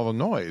making all the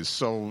noise.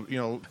 So,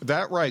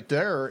 that right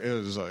there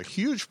is a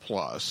huge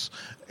plus.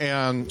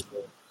 And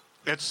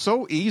it's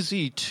so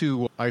easy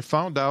I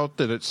found out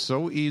that it's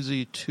so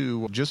easy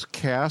to just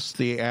cast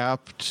the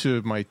app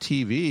to my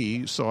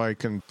TV so I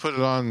can put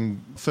it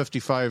on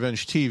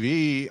 55-inch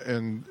TV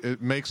and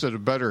it makes it a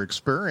better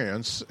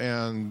experience.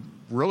 And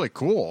really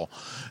cool.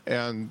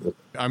 And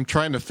I'm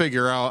trying to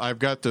figure out, I've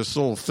got this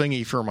little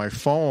thingy for my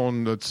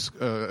phone that's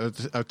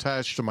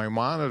attached to my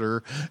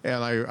monitor,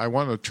 and I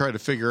want to try to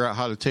figure out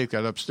how to take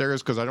that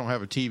upstairs because I don't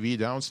have a TV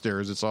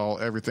downstairs.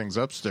 Everything's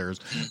upstairs.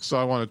 So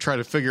I want to try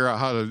to figure out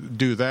how to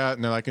do that,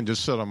 and then I can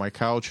just sit on my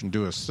couch and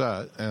do a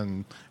set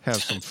and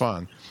have some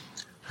fun.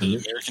 The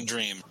American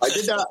dream. I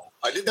did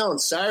that on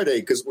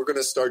Saturday because we're going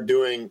to start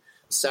doing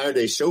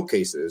Saturday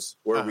showcases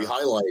where we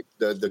highlight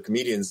the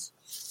comedians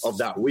of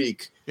that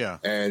week. Yeah.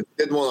 And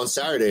we did one on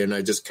Saturday, and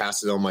I just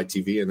cast it on my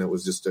TV, and it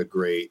was just a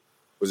great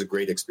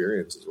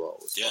experience as well.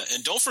 Yeah,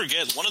 and don't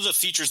forget, one of the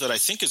features that I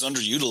think is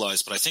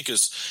underutilized, but I think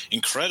is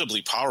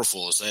incredibly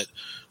powerful, is that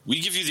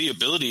we give you the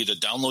ability to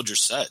download your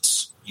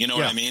sets. You know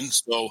what I mean?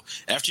 So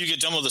after you get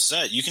done with the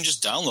set, you can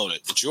just download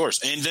it. It's yours.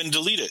 And then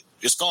delete it.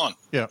 It's gone.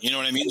 Yeah. You know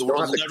what I mean? The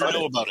world will never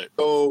know about it.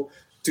 Go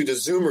to the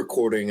Zoom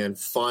recording and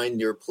find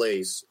your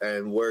place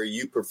and where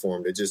you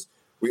performed.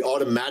 We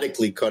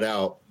automatically cut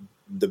out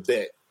the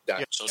bit.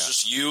 So it's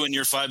just you and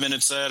your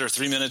 5-minute set or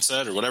 3-minute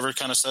set or whatever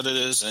kind of set it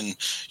is, and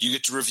you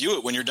get to review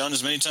it when you're done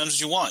as many times as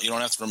you want. You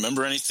don't have to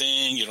remember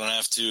anything. You don't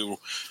have to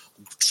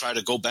try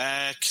to go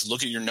back,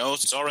 look at your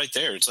notes. It's all right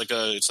there. It's like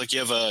you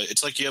have a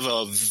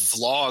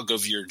vlog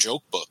of your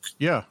joke book.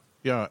 Yeah,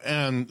 yeah,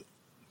 and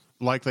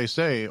like they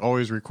say,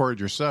 always record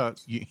your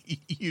set.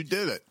 You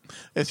did it.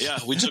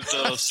 We took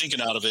the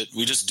thinking out of it.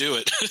 We just do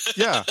it.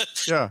 Yeah.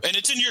 And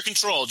it's in your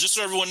control. Just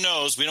so everyone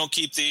knows, we don't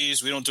keep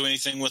these. We don't do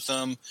anything with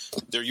them.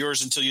 They're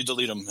yours until you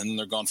delete them, and then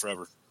they're gone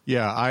forever.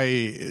 Yeah,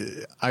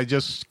 I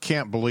just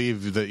can't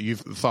believe that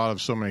you've thought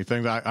of so many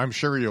things. I'm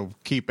sure you'll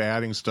keep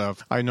adding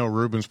stuff. I know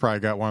Ruben's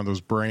probably got one of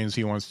those brains.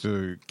 He wants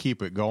to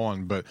keep it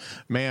going. But,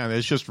 man,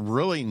 it's just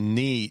really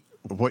neat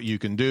what you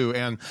can do.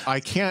 And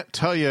I can't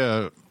tell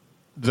you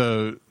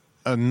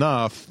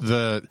enough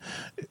that,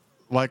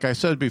 like I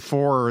said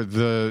before,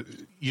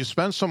 you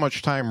spend so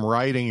much time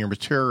writing your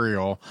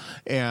material,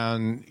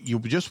 and you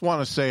just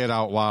want to say it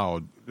out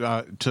loud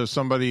to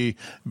somebody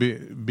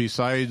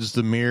besides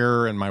the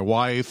mirror and my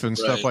wife and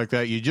stuff like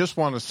that. You just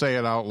want to say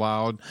it out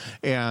loud,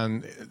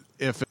 and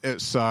if it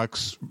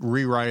sucks,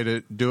 rewrite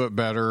it, do it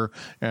better,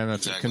 and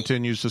if it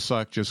continues to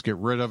suck, just get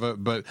rid of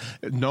it. But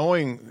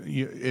knowing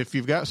if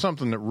you've got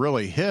something that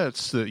really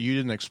hits that you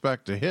didn't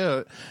expect to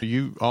hit,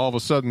 you all of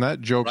a sudden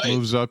that joke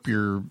moves up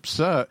your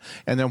set,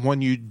 and then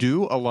when you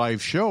do a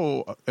live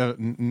show,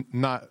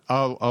 not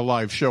a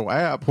live show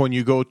app, when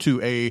you go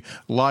to a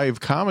live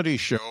comedy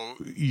show,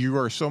 you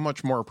are so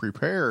much more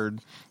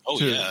prepared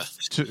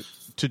to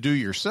do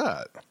your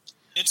set.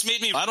 It's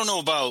made me, I don't know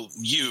about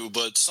you,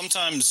 but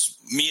sometimes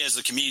me as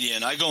a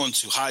comedian, I go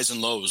into highs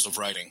and lows of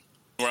writing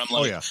where I'm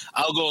like,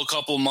 I'll go a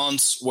couple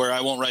months where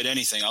I won't write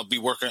anything. I'll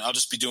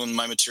just be doing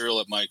my material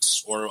at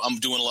mics, or I'm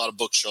doing a lot of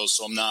book shows,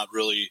 so I'm not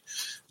really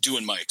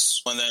doing mics.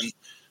 And then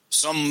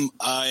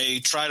I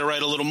try to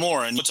write a little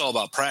more, and it's all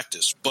about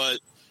practice. But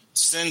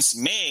since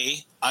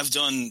May, I've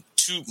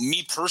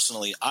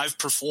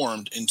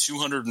performed in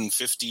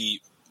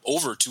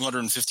over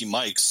 250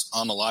 mics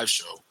on a live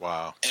show.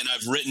 Wow. And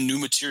I've written new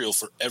material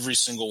for every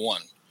single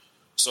one.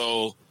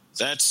 So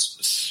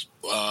that's,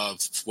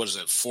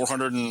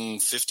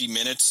 450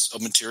 minutes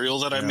of material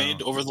that I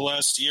made over the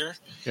last year.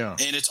 Yeah.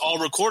 And it's all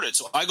recorded.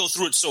 So I go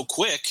through it so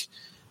quick.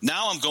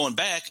 Now I'm going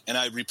back and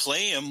I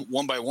replay them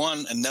one by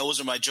one, and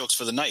those are my jokes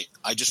for the night.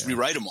 I just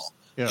rewrite them all.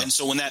 Yeah. And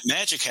so when that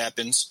magic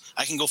happens,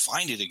 I can go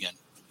find it again.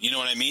 You know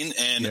what I mean?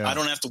 And I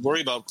don't have to worry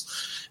about,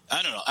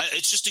 I don't know.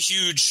 It's just a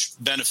huge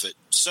benefit,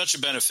 such a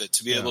benefit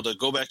to be able to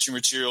go back to your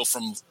material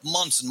from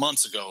months and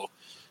months ago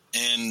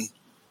and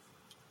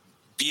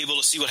be able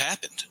to see what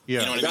happened.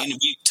 Yeah. You know what I mean?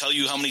 We tell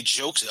you how many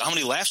jokes, how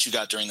many laughs you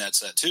got during that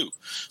set too.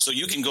 So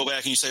you can go back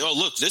and you say, oh,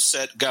 look, this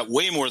set got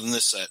way more than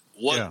this set.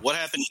 What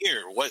happened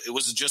here?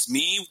 Was it just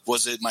me?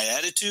 Was it my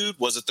attitude?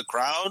 Was it the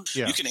crowd?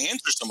 Yeah. You can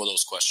answer some of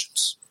those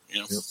questions, you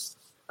know? Yep.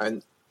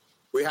 And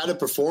we had a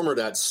performer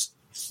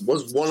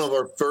was one of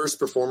our first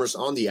performers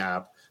on the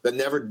app that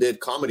never did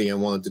comedy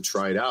and wanted to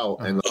try it out.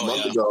 And a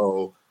month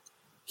ago,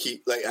 he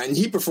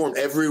performed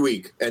every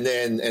week. And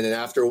then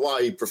after a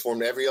while, he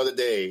performed every other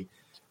day.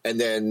 And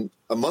then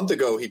a month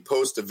ago, he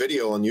posted a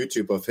video on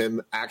YouTube of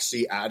him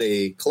actually at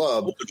a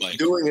club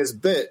doing his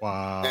bit.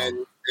 Wow.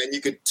 And you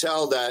could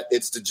tell that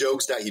it's the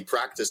jokes that he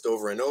practiced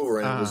over and over.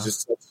 And it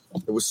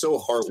was so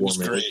heartwarming. It was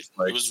great.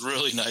 It was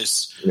really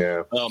nice.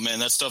 Yeah. Oh man,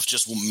 that stuff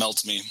just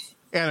melts me.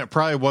 And it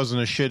probably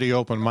wasn't a shitty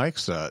open mic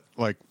set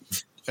like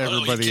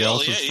everybody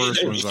else's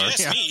first ones are.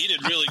 Me, he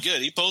did really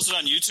good. He posted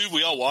on YouTube.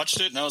 We all watched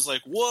it, and I was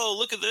like, whoa,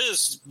 look at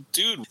this.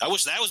 Dude, I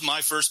wish that was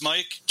my first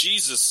mic.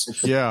 Jesus.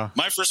 Yeah.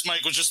 My first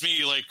mic was just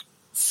me, like,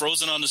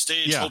 frozen on the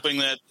stage, hoping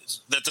that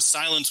the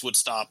silence would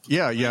stop.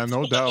 Yeah,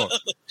 no doubt.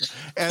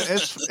 And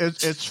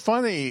it's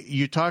funny,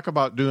 you talk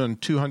about doing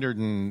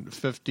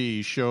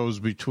 250 shows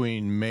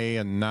between May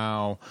and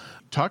now.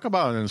 Talk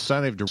about an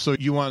incentive. So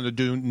you wanted to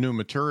do new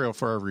material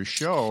for every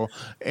show,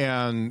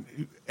 and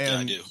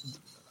I do.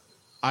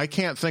 I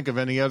can't think of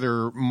any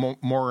other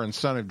more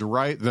incentive to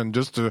write than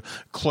just to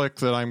click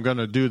that I'm going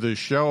to do this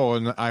show,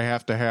 and I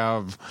have to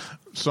have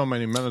so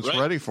many minutes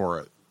ready for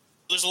it.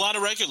 There's a lot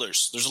of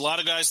regulars. There's a lot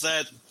of guys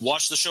that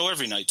watch the show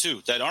every night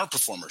too that aren't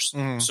performers.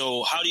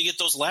 So how do you get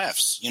those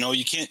laughs?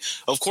 You can't.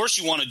 Of course,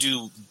 you want to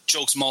do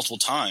jokes multiple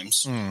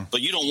times,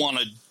 but you don't want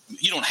to.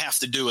 You don't have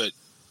to do it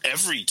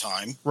every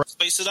time. Right.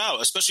 Space it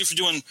out, especially if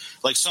you're doing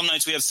like some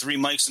nights we have 3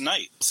 mics a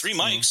night. 3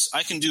 mics,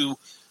 I can do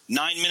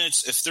 9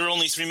 minutes. If they're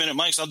only 3-minute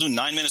mics, I'll do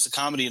 9 minutes of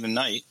comedy in a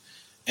night,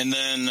 and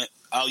then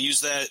I'll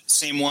use that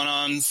same one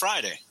on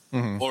Friday.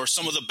 Or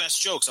some of the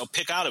best jokes I'll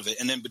pick out of it,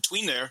 and then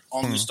between there,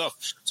 all new stuff.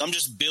 So I'm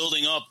just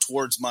building up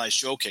towards my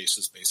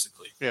showcases,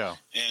 basically. Yeah,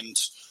 and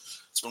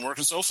it's been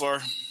working so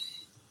far.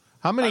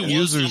 How many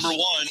users? Number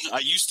one. I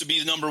used to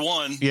be number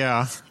one.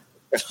 Yeah.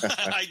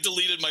 I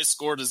deleted my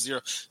score to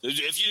 0.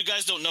 If you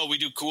guys don't know, we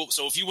do cool.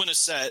 So if you win a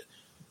set,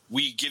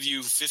 we give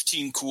you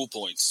 15 cool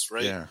points,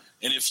 right? Yeah.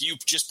 And if you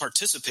just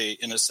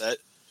participate in a set,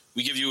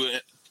 we give you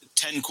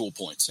 10 cool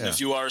points. Yeah. And if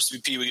you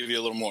RSVP, we give you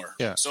a little more.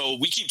 Yeah. So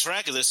we keep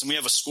track of this, and we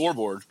have a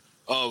scoreboard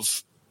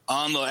of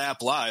on the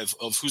app live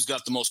of who's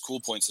got the most cool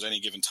points at any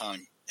given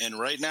time. And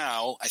right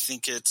now, I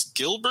think it's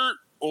Gilbert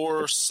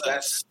or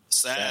Seth.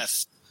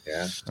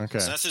 Yeah. Okay.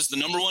 Seth is the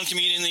number one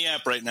comedian in the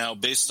app right now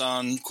based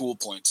on cool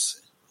points.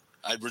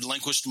 I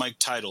relinquished my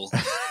title.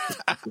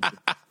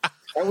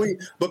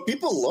 But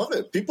people love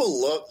it.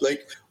 People love,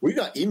 like, we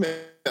got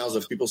emails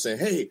of people saying,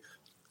 hey,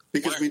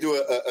 because we do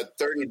a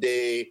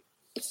 30-day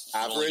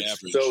average.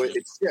 So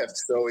it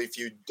shifts. So if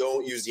you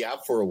don't use the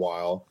app for a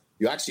while,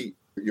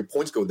 your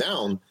points go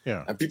down.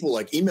 Yeah. And people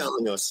like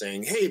emailing us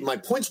saying, hey, my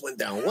points went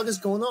down. What is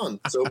going on?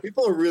 So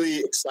people are really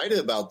excited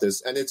about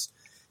this. And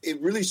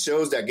it really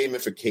shows that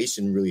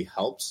gamification really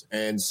helps.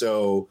 And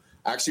so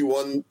actually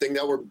one thing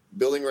that we're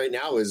building right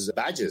now is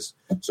badges.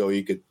 So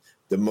you could,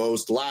 the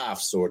most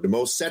laughs or the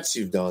most sets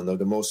you've done or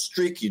the most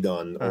streak you've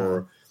done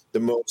or the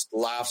most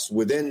laughs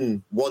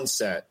within one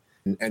set.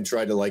 And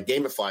try to like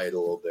gamify it a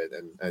little bit,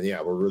 and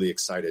yeah, we're really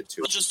excited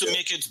too. Well, just to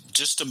make it,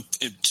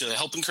 to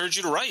help encourage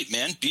you to write,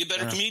 man. Be a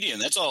better comedian.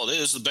 That's all it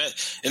is.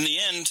 In the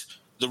end,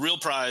 the real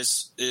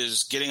prize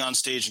is getting on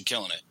stage and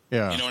killing it.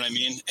 Yeah, you know what I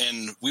mean.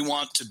 And we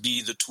want to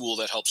be the tool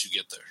that helps you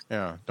get there.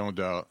 Yeah, no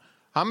doubt.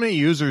 How many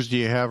users do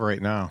you have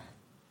right now?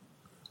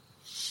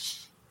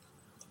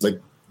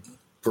 Like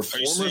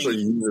performers or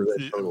users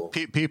at total?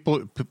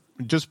 People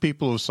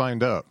who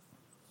signed up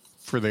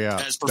for the app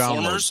as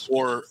performers,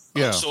 or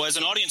so as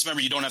an audience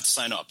member, you don't have to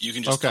sign up. You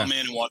can just come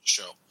in and watch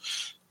the show.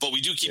 But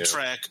we do keep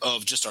track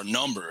of just our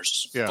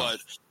numbers. Yeah. But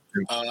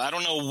I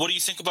don't know. What do you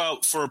think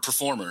about for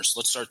performers?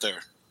 Let's start there.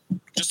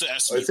 Just to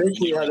estimate. I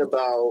think we had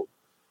about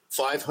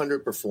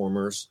 500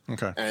 performers.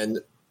 Okay. And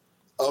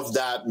of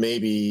that,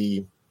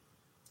 maybe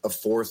a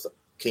fourth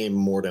came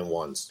more than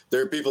once.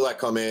 There are people that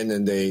come in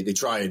and they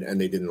try it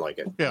and they didn't like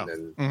it. Yeah.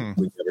 And then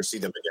we never see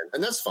them again.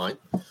 And that's fine.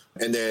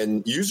 And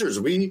then users,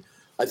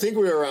 I think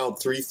we're around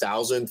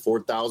 3,000,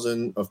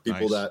 4,000 of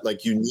people that,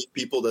 like, unique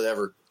people that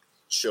ever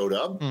showed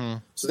up.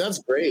 So that's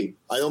great.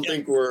 I don't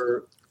think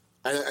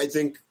I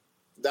think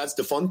that's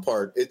the fun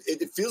part.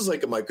 It feels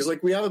like a mic because,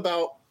 like, we have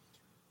about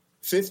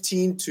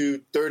 15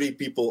 to 30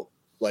 people,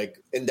 like,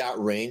 in that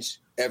range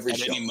every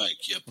show. At any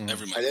mic,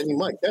 every mic. At any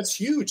mic. That's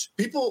huge.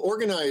 People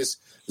organize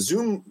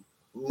Zoom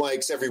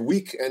mics every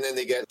week, and then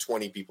they get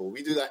 20 people.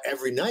 We do that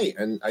every night,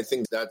 and I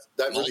think that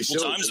really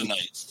shows. Multiple times a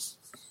night.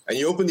 And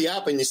you open the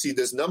app and you see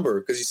this number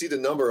because you see the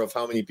number of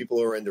how many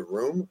people are in the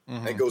room.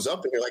 And it goes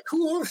up and you're like,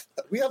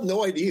 we have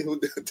no idea who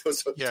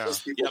those people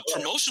are.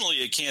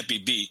 Promotionally, it can't be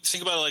beat.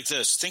 Think about it like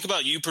this. Think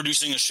about you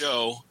producing a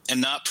show and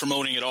not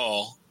promoting it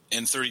all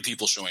and 30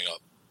 people showing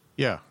up.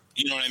 Yeah.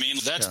 You know what I mean?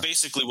 That's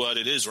basically what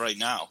it is right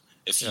now.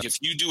 If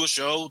you do a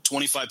show,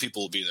 25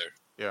 people will be there.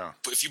 Yeah.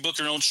 But if you book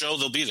your own show,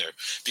 they'll be there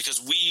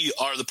because we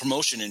are the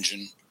promotion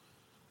engine.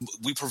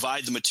 We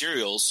provide the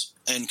materials,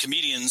 and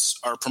comedians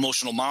are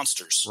promotional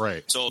monsters.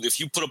 Right. So if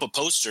you put up a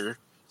poster,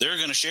 they're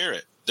going to share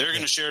it. They're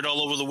going to share it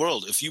all over the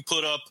world. If you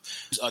put up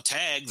a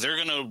tag, they're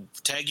going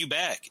to tag you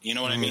back. You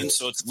know what I mean?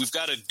 So we've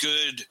got a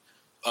good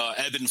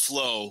ebb and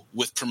flow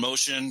with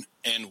promotion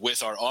and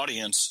with our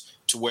audience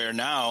to where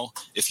now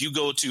if you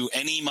go to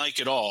any mic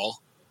at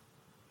all,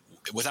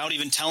 without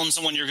even telling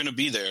someone you're going to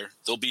be there,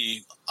 there'll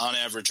be on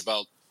average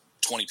about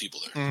 20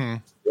 people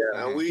there.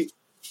 Yeah, and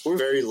we're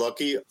very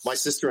lucky. My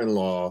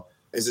sister-in-law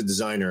is a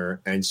designer,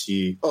 and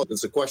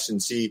that's a question.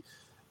 She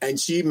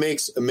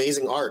makes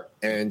amazing art,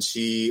 and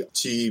she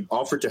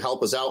offered to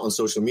help us out on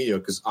social media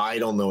because I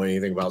don't know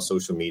anything about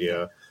social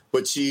media.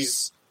 But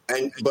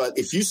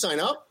if you sign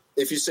up,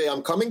 if you say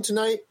I'm coming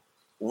tonight,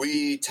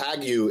 we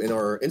tag you in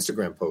our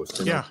Instagram post,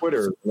 in our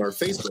Twitter, in our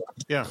Facebook.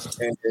 Yeah,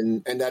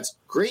 and that's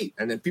great.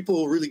 And then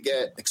people really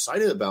get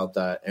excited about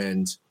that,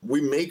 and we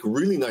make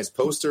really nice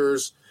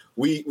posters.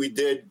 We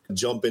did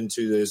jump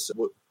into this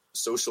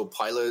social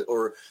pilot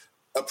or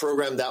a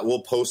program that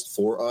will post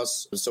for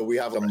us. So we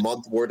have a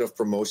month worth of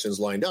promotions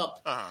lined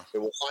up. It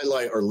will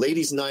highlight our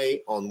ladies'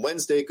 night on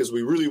Wednesday because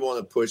we really want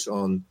to push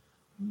on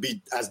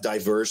be as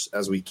diverse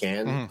as we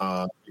can.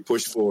 We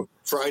push for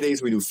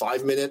Fridays. We do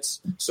 5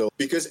 minutes. So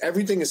because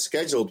everything is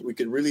scheduled, we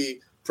could really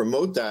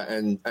promote that.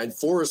 And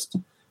Forrest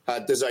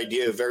had this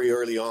idea very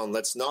early on.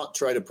 Let's not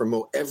try to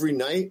promote every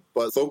night,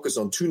 but focus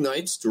on 2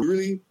 nights to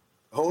really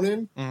hone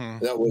in.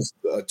 And that was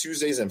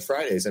Tuesdays and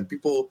Fridays. And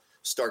people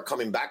start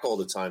coming back all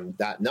the time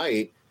that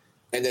night.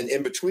 And then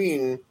in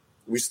between,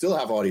 we still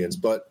have audience.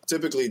 But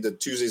typically the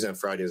Tuesdays and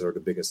Fridays are the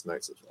biggest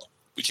nights as well.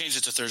 We changed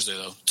it to Thursday,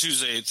 though.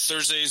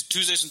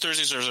 Tuesdays and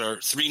Thursdays are our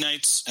 3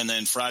 nights, and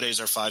then Fridays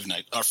are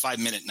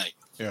 5-minute night.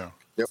 Yeah.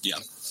 Yep. Yeah.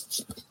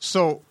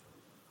 So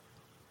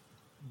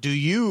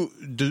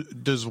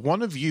does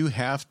one of you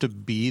have to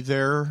be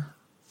there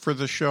for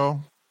the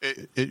show?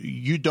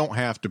 You don't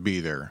have to be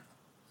there.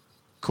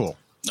 Cool.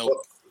 No,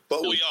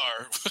 but we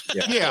are.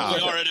 Yeah.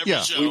 We are at every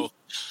show.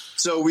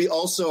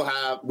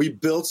 We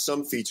built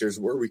some features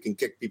where we can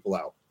kick people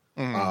out.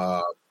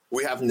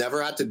 We have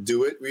never had to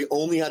do it. We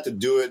only had to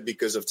do it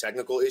because of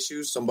technical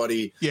issues.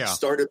 Somebody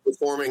started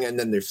performing and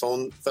then their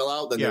phone fell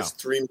out. Then there's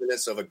 3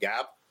 minutes of a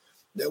gap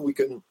that we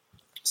can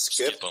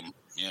skip them.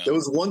 Yeah. There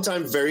was one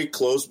time very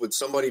close with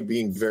somebody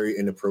being very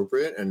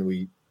inappropriate, and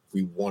we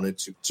wanted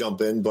to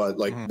jump in, but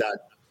that.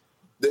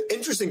 The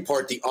interesting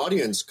part, the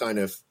audience kind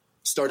of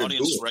started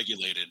booing.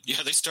 Regulated. Yeah,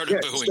 they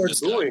started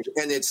booing.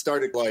 And it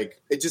started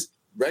it just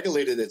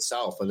regulated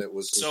itself, and it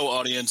was so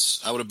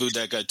audience. I would have booed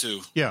that guy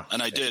too. Yeah,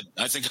 and I did.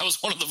 I think I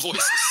was one of the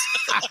voices.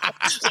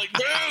 Like,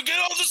 bro, get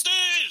off the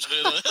stage.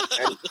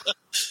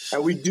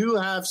 And we do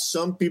have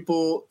some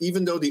people,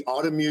 even though the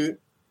auto mute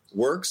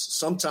works,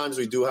 sometimes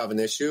we do have an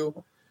issue.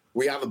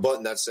 We have a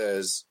button that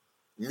says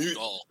mute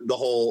the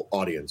whole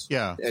audience.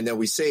 Yeah, and then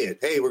we say it.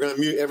 Hey, we're going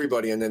to mute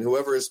everybody, and then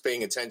whoever is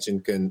paying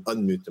attention can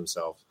unmute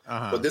themselves.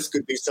 But this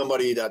could be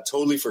somebody that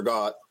totally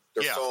forgot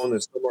their phone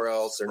is somewhere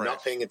else. They're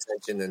not paying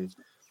attention, and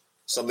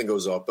something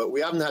goes off. But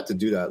we haven't had to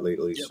do that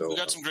lately. Yeah, so we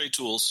got some great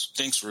tools.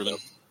 Thanks, Ruben.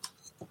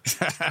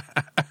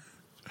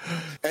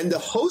 And the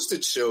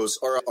hosted shows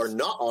are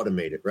not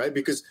automated, right?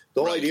 Because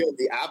the whole idea of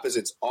the app is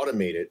it's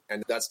automated,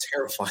 and that's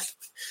terrifying.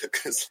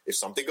 Because if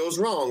something goes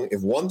wrong,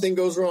 if one thing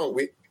goes wrong,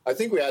 I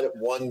think we had it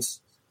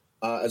once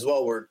as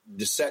well where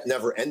the set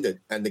never ended,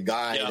 and the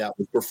guy that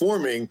was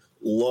performing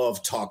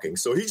loved talking,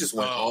 so he just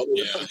went on.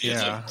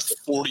 Like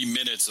 40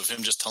 minutes of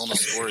him just telling a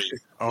story.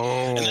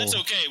 And that's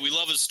okay. We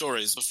love his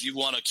stories if you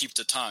want to keep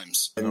the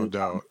times. No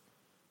doubt.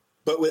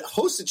 But with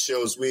hosted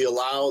shows, we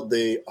allow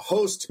the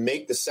host to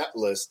make the set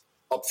list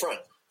up front.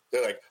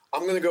 They're like,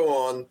 I'm going to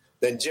go on,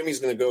 then Jimmy's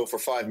going to go for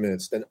 5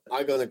 minutes, then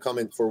I'm going to come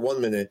in for 1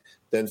 minute,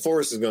 then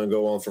Forrest is going to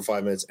go on for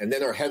 5 minutes, and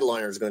then our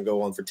headliner is going to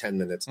go on for 10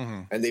 minutes.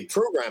 And they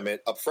program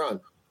it up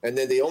front, and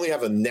then they only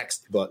have a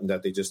next button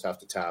that they just have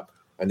to tap,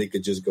 and they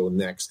could just go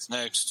next.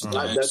 Next,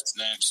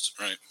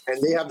 right.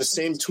 And they have the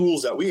same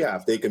tools that we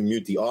have. They can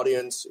mute the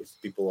audience. If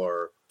people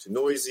are too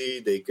noisy,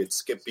 they could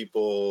skip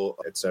people,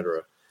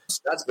 etc.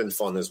 So that's been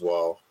fun as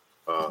well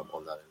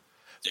on that end.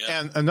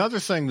 Yeah. And another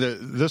thing that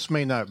this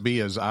may not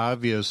be as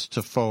obvious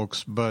to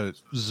folks, but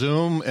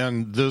Zoom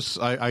and this,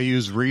 I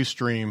use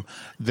Restream,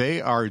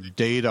 they are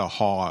data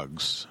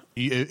hogs.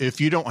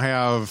 If you don't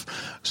have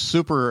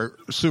super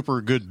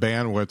good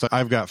bandwidth,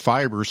 I've got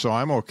fiber, so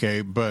I'm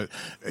okay. But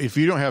if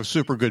you don't have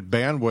super good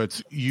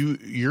bandwidth,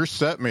 your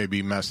set may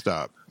be messed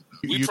up.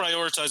 We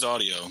prioritize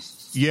audio.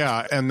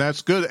 Yeah, and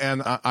that's good.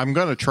 And I'm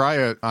going to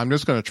try it. I'm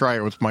just going to try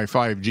it with my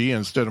 5G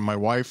instead of my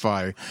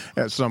Wi-Fi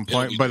at some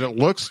point. But it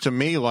looks to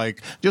me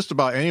like just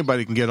about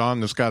anybody can get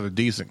on that's got a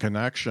decent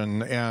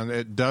connection, and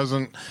it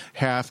doesn't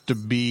have to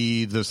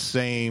be the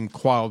same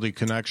quality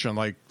connection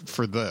like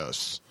for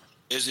this.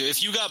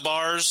 If you got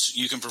bars,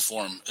 you can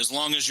perform as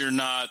long as you're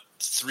not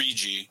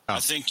 3G. I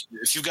think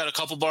if you've got a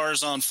couple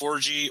bars on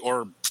 4G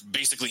or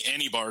basically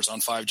any bars on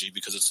 5G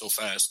because it's so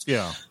fast.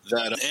 Yeah.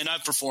 And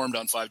I've performed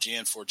on 5G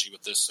and 4G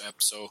with this app,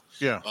 so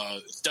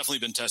it's definitely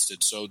been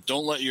tested. So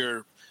don't let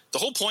the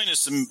whole point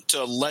is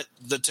to let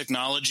the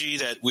technology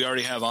that we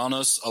already have on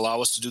us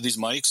allow us to do these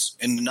mics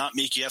and not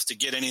make you have to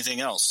get anything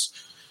else.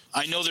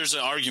 I know there's an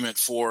argument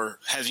for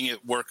having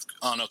it work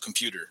on a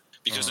computer.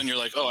 Because then you're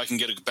like, I can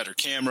get a better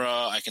camera,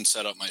 I can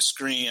set up my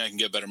screen, I can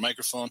get a better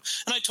microphone.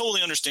 And I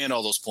totally understand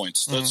all those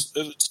points.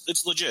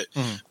 It's legit.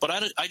 But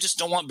I just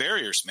don't want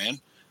barriers,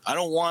 man. I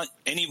don't want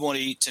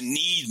anybody to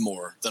need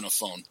more than a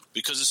phone.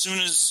 Because as soon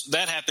as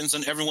that happens,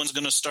 then everyone's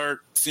going to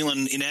start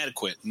feeling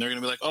inadequate. And they're going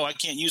to be like, I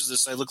can't use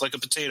this. I look like a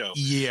potato.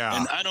 Yeah.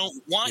 And I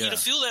don't want you to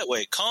feel that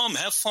way. Come,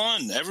 have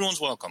fun. Everyone's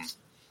welcome.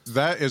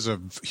 That is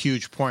a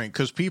huge point.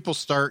 Because people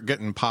start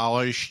getting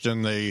polished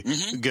and they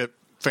get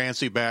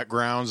fancy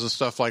backgrounds and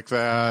stuff like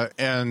that,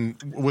 and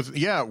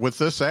with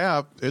this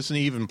app, it's an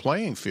even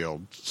playing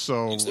field.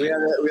 So we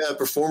had a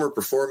performer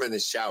perform in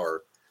his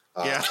shower.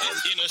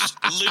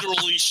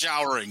 Literally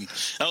showering.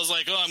 I was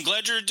like, I'm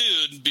glad you're a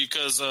dude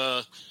because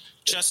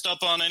chest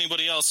up on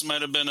anybody else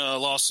might have been a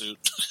lawsuit.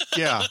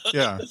 Yeah.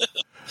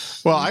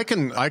 Well, I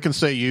can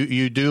say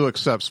you do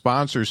accept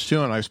sponsors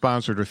too, and I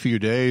sponsored a few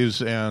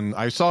days, and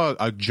I saw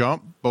a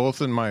jump both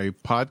in my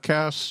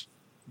podcast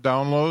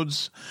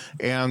downloads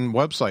and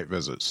website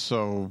visits.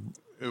 So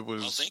it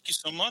was. Well, thank you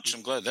so much.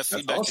 I'm glad that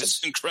feedback is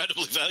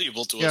incredibly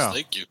valuable to us.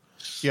 Thank you.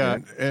 Yeah,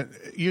 and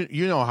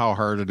you know how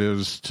hard it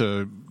is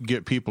to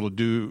get people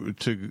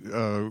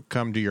to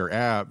come to your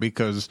app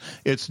because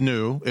it's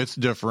new, it's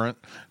different.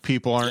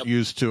 People aren't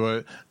used to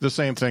it. The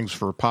same thing's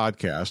for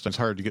podcasts. It's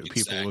hard to get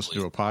people to listen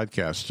to a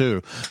podcast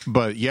too.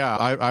 But yeah,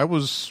 I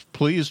was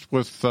pleased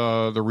with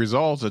the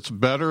results. It's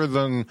better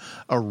than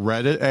a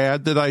Reddit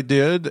ad that I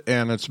did,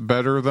 and it's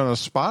better than a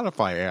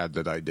Spotify ad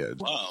that I did.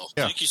 Wow,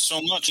 thank you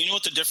so much. You know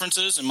what the difference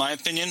is, in my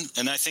opinion,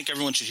 and I think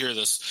everyone should hear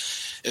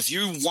this. If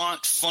you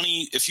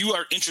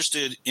are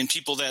interested in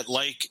people that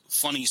like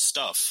funny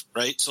stuff,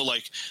 right? So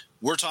like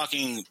we're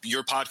talking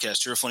your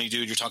podcast, you're a funny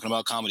dude, you're talking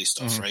about comedy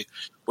stuff, right?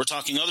 We're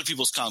talking other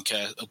people's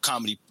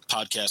comedy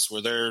podcasts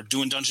where they're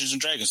doing Dungeons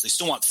and Dragons. They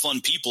still want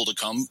fun people to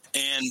come.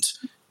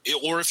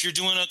 Or if you're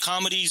doing a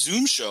comedy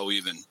Zoom show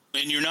even,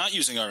 and you're not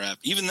using our app,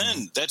 even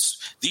then,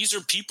 these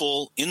are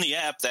people in the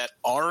app that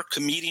are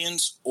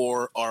comedians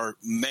or are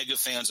mega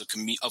fans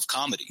of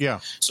comedy. Yeah.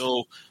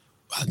 So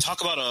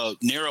talk about a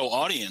narrow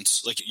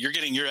audience. Like you're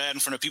getting your ad in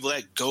front of people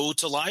that go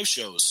to live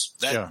shows,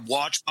 that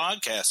watch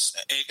podcasts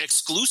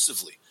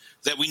exclusively,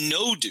 that we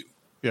know do.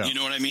 Yeah. You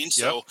know what I mean?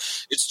 So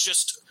it's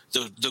just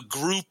the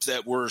group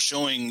that we're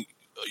showing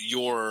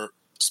your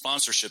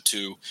sponsorship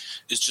to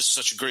is just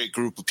such a great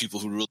group of people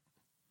who really.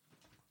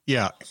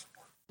 Yeah.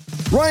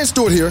 Ryan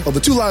Stewart here of the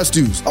Two Live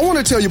Stews. I want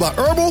to tell you about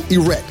Herbal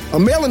Erect, a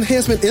male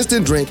enhancement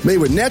instant drink made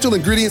with natural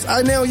ingredients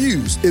I now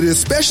use. It is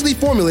specially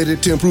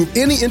formulated to improve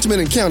any intimate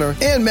encounter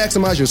and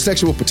maximize your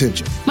sexual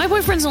potential. My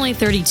boyfriend's only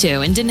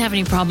 32 and didn't have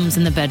any problems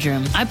in the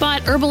bedroom. I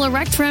bought Herbal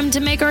Erect for him to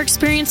make our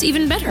experience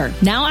even better.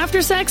 Now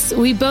after sex,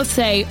 we both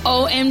say,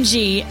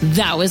 OMG,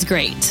 that was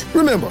great.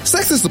 Remember,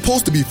 sex is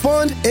supposed to be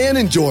fun and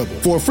enjoyable.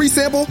 For a free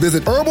sample,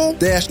 visit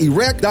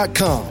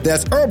herbal-erect.com.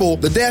 That's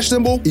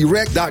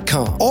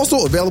herbal-erect.com.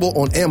 Also available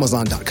on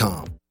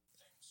Amazon.com.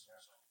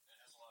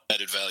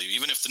 Added value,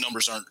 even if the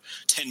numbers aren't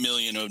 10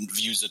 million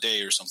views a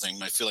day or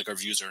something. I feel like our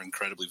views are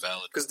incredibly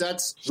valid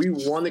because we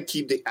want to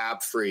keep the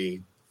app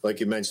free, like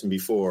you mentioned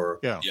before,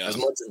 as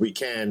much as we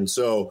can.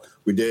 So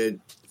we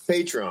did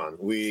Patreon,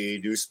 we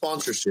do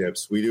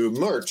sponsorships, we do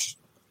merch.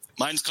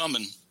 Mine's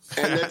coming.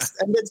 And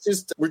that's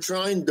just, we're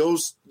trying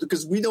those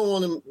because we don't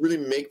want to really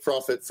make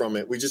profit from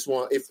it. We just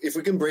want, if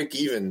we can break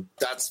even,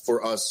 that's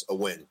for us a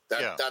win.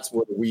 That's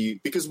what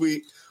because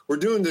we're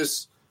doing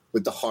this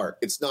with the heart.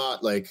 It's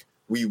not like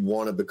we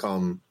want to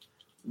become,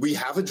 we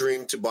have a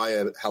dream to buy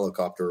a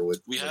helicopter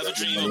we have a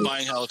dream of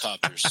buying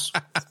helicopters.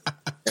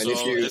 And so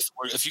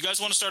if you guys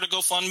want to start a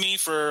GoFundMe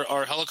for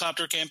our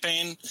helicopter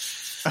campaign,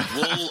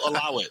 we'll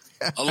allow it.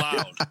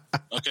 Allowed.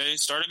 Okay?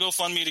 Start a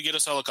GoFundMe to get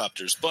us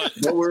helicopters. But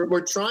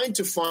we're trying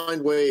to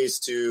find ways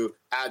to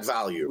add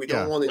value. We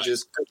don't want to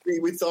just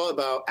 – we thought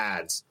about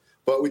ads,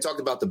 but we talked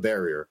about the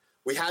barrier.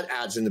 We had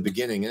ads in the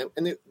beginning,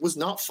 and it was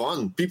not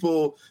fun.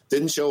 People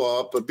didn't show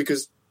up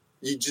because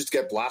you just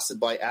get blasted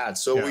by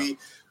ads. So we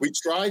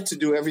tried to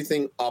do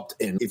everything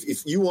opt-in.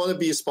 If you want to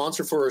be a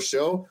sponsor for a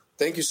show –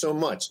 thank you so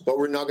much. But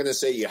we're not going to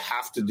say you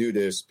have to do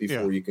this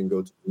before you can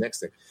go to the next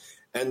thing.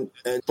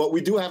 But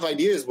we do have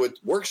ideas with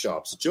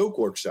workshops, joke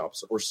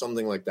workshops or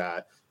something like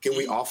that. Can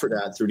we offer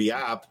that through the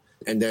app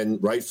and then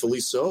rightfully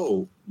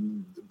so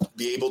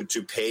be able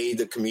to pay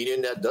the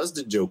comedian that does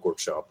the joke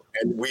workshop?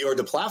 And we are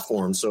the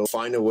platform. So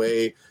find a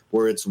way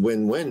where it's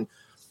win-win.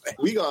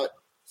 We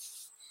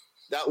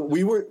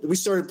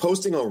started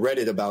posting on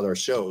Reddit about our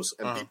shows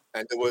and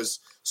there was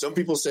some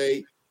people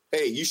say,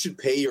 hey, you should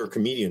pay your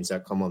comedians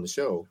that come on the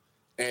show.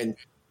 And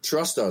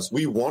trust us,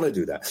 we want to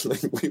do that.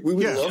 we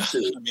would love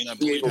to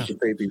be able to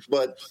pay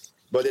people,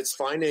 but it's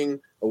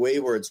finding a way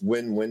where it's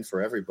win-win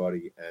for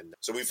everybody. And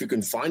so if you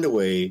can find a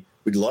way,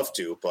 we'd love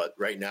to. But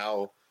right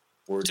now,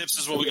 tips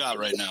is what we got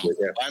right now.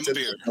 I'm a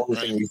beer.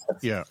 Right?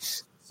 Yeah.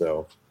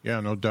 So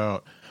no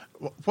doubt.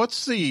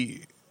 What's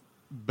the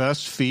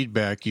best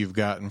feedback you've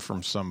gotten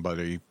from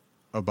somebody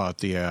about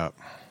the app?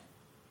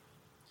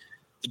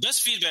 The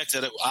best feedback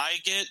that I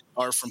get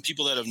are from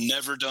people that have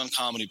never done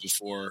comedy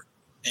before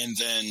and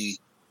then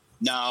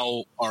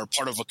now are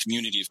part of a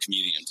community of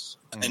comedians.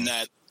 And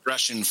that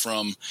progression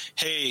from,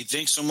 hey,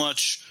 thanks so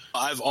much.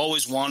 I've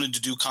always wanted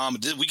to do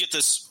comedy. We get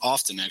this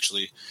often,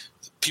 actually.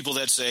 People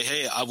that say,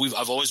 hey,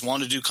 I've always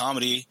wanted to do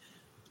comedy.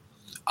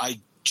 I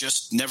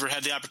just never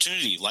had the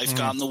opportunity. Life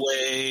got in the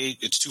way.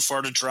 It's too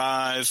far to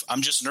drive.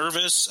 I'm just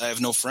nervous. I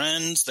have no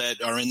friends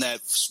that are in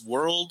that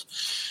world.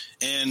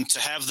 And to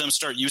have them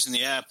start using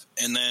the app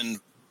and then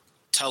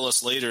tell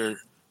us later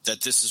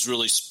that this has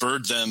really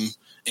spurred them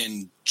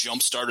and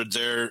jump-started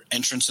their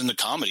entrance into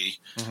comedy,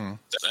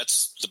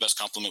 that's the best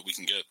compliment we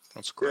can get.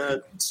 That's great. Yeah,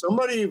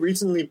 somebody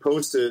recently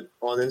posted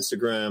on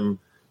Instagram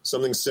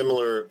something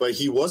similar, but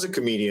he was a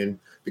comedian.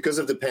 Because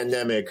of the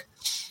pandemic,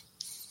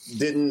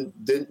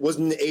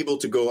 wasn't able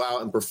to go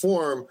out and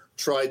perform,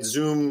 tried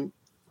Zoom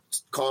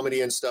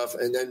comedy and stuff,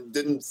 and then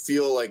didn't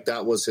feel like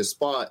that was his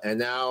spot. And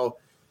now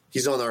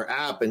he's on our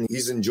app and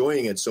he's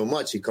enjoying it so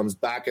much. He comes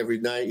back every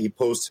night. He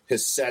posts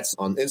his sets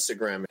on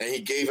Instagram and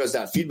he gave us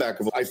that feedback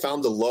of, I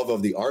found the love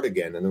of the art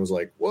again. And it was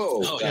like,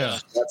 whoa,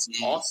 that's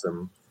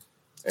awesome.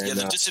 And,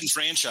 the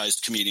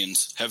disenfranchised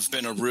comedians have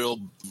been a real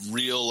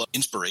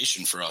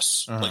inspiration for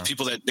us. Like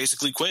people that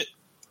basically quit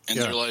and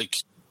they're like,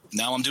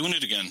 now I'm doing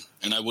it again,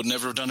 and I would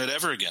never have done it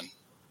ever again.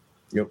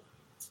 Yep.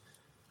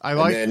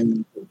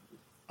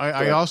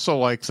 I also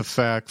like the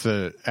fact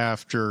that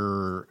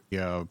after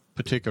a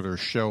particular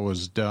show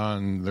is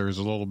done, there's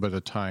a little bit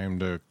of time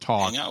to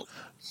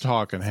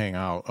talk and hang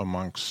out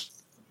amongst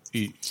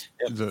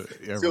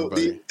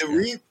everybody.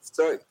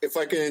 So if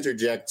I can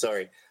interject,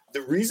 sorry.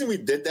 The reason we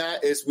did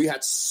that is we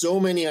had so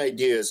many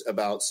ideas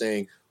about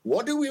saying,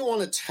 what do we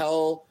want to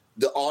tell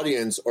the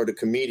audience or the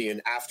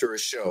comedian after a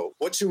show?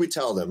 What should we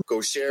tell them?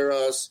 Go share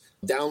us,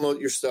 download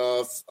your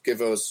stuff,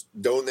 give us,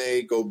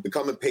 donate, go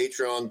become a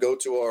Patreon, go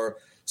to our,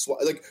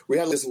 like we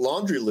had this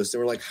laundry list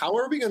and we're like, how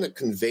are we going to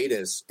convey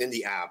this in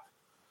the app?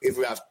 If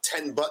we have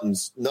 10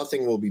 buttons,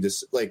 nothing will be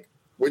this, like,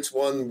 which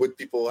one would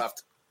people have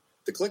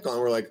to click on?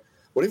 We're like,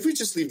 what if we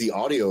just leave the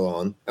audio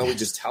on and we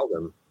just tell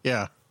them?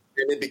 Yeah.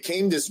 And it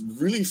became this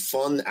really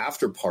fun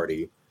after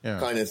party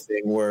kind of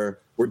thing where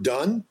we're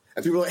done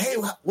and people are like, hey,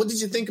 what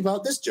did you think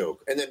about this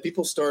joke? And then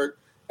people start,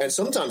 and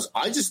sometimes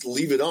I just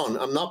leave it on.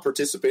 I'm not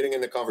participating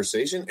in the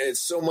conversation. And it's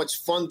so much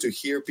fun to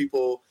hear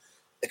people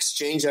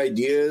exchange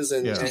ideas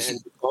and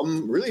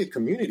become really a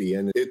community.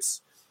 And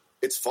it's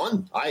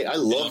fun. I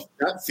love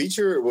that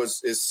feature.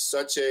 It's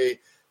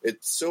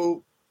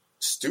so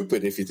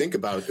stupid if you think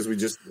about it, because we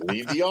just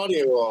leave the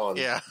audio on.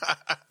 Yeah.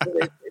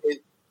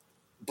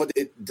 But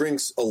it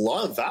brings a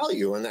lot of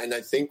value. And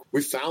I think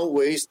we found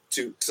ways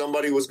to,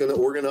 somebody was going to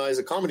organize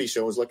a comedy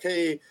show. It was like,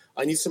 hey,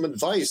 I need some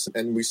advice.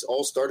 And we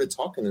all started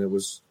talking, and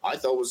I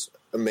thought it was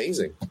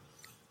amazing.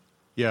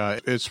 Yeah,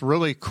 it's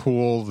really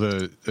cool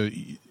that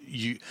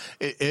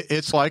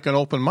it's like an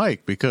open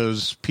mic,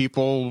 because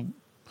people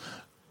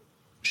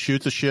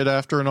shoot the shit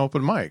after an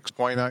open mic.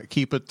 Why not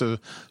keep it the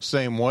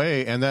same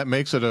way? And that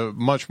makes it a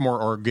much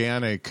more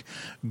organic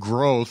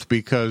growth,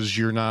 because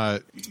you're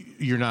not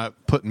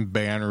putting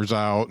banners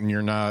out and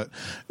you're not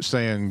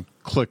saying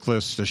click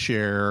lists to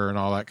share and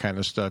all that kind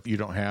of stuff. You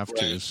don't have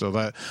to. So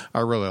that, I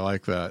really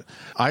like that.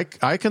 I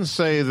can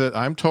say that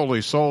I'm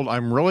totally sold.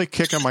 I'm really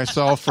kicking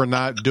myself for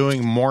not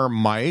doing more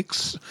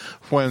mics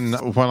when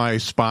I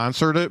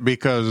sponsored it,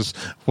 because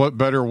what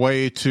better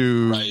way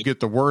to get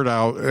the word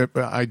out?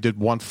 I did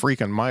one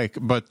freaking mic,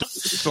 but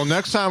so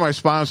next time I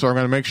sponsor, I'm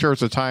going to make sure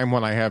it's a time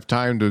when I have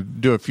time to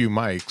do a few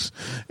mics.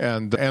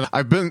 And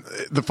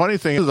the funny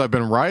thing is I've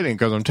been writing,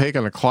 because I'm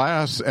taking a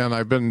class, and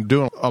I've been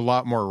doing a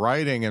lot more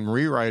writing and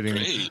rewriting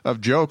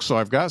of jokes. So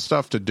I've got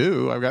stuff to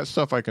do. I've got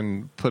stuff I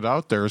can put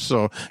out there.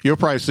 So you'll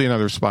probably see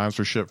another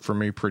sponsorship from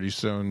me pretty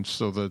soon,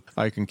 so that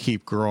I can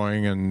keep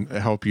growing and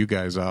help you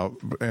guys out.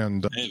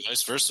 And hey,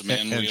 vice versa,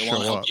 man. We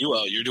want to help you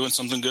out. You're doing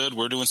something good.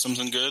 We're doing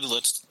something good.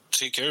 Let's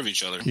take care of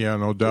each other. Yeah,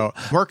 no doubt.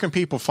 Where can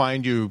people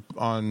find you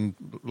on,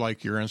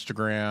 like, your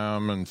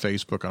Instagram and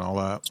Facebook and all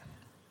that?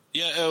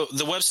 Yeah,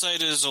 the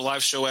website is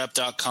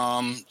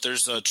aliveshowapp.com.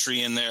 There's a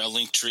tree in there, a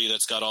link tree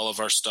that's got all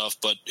of our stuff.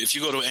 But if you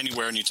go to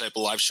anywhere and you type a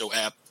live show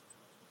app,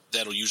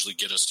 that'll usually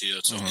get us to you.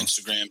 So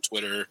Instagram,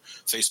 Twitter,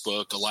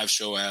 Facebook, a live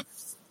show app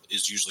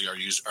is usually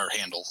our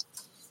handle.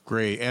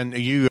 Great. And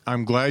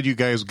I'm glad you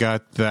guys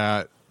got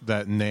that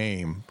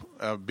name,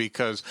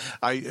 because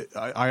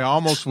I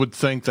almost would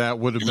think that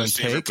would have been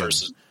taken.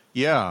 Person.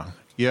 Yeah.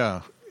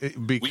 Because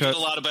we get a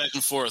lot of back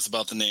and forth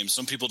about the name.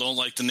 Some people don't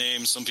like the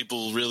name. Some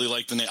people really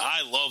like the name.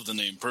 I love the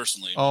name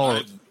personally. I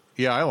like it.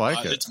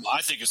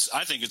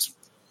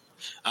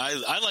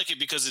 I like it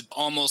because it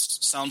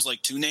almost sounds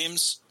like two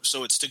names,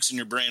 so it sticks in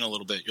your brain a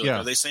little bit. You're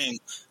like, are they saying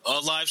a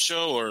live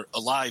show or a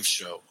live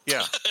show?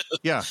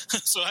 Yeah.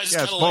 So I just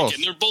kind of like it.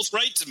 And they're both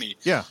right to me.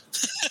 Yeah.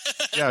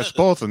 Yeah, it's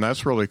both, and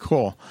that's really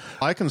cool.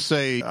 I can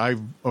say I,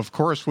 of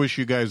course, wish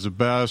you guys the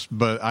best,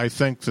 but I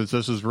think that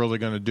this is really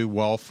going to do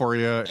well for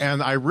you.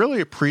 And I really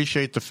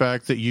appreciate the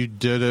fact that you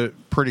did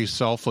it pretty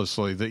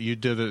selflessly, that you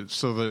did it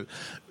so that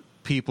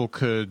people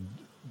could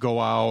go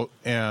out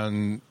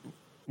and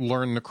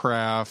learn the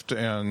craft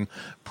and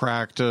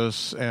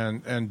practice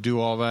and do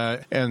all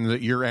that, and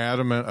that you're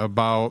adamant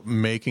about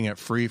making it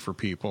free for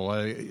people.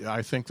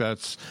 I think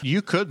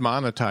you could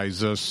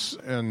monetize this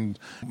and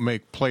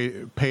make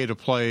pay to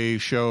play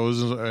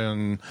shows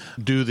and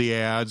do the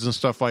ads and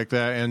stuff like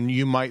that, and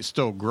you might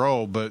still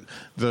grow, but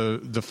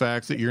the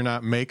fact that you're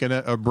not making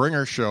it a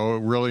bringer show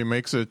really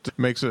makes it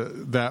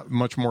that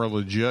much more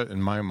legit in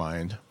my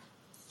mind.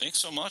 Thanks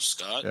so much,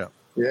 Scott.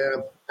 Yeah.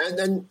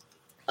 And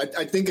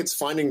I think it's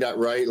finding that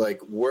right. Like,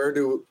 where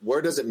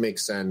does it make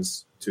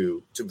sense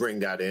to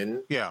bring that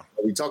in? Yeah,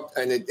 we talked,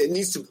 and it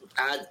needs to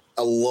add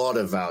a lot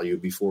of value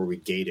before we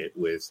gate it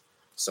with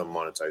some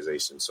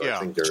monetization. So I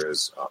think there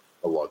is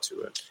a lot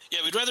to it. Yeah,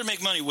 we'd rather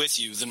make money with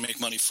you than make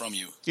money from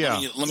you. Yeah,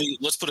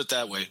 let's put it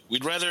that way.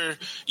 We'd rather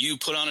you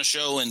put on a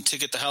show and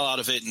ticket the hell out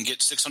of it and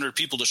get 600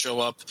 people to show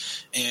up,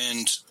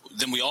 and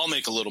then we all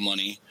make a little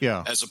money.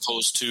 Yeah, as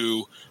opposed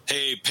to,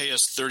 hey, pay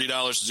us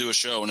 $30 to do a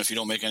show, and if you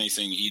don't make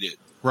anything, eat it.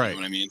 Right. You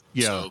know what I mean?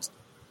 Yeah.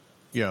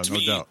 So, no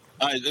doubt.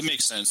 It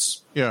makes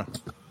sense. Yeah.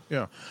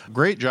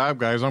 Great job,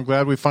 guys. I'm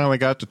glad we finally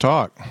got to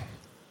talk.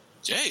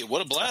 Hey,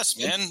 what a blast,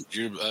 man.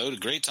 I had a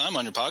great time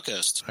on your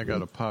podcast. I got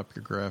to pop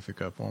your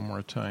graphic up one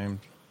more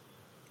time.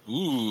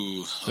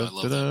 Ooh, I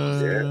love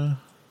that. Yeah.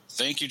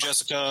 Thank you,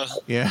 Jessica.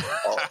 Yeah.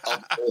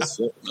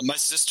 My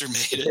sister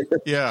made it.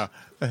 Yeah.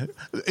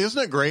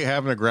 Isn't it great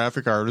having a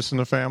graphic artist in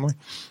the family?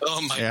 Oh,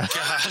 my God.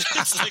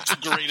 It's like the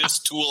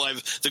greatest tool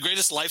the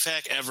greatest life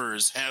hack ever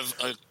is have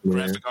a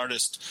graphic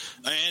artist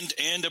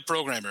and a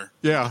programmer.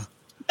 Yeah.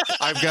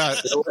 I've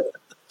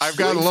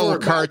got a little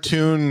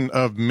cartoon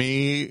of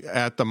me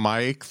at the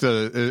mic.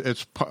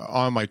 It's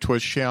on my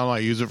Twitch channel. I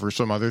use it for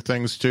some other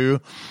things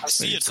too. I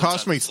see it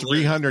cost me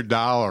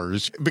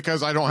 $300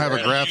 because I don't have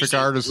a graphic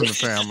artist in the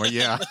family.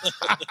 Yeah.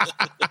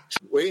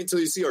 Wait until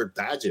you see our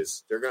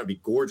badges. They're going to be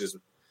gorgeous.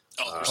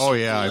 Oh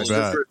yeah, I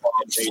bet.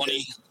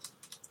 Funny.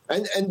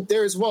 And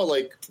there as well,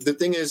 like the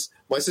thing is,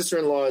 my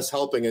sister-in-law is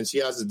helping and she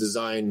has a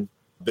design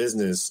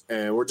business,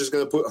 and we're just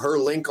going to put her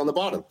link on the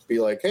bottom, be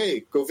like,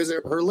 hey, go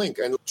visit her link,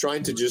 and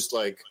trying to just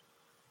like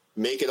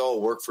make it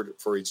all work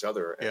for each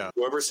other. Yeah. And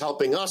whoever's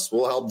helping us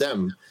will help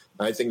them.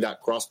 And I think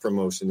that cross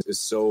promotion is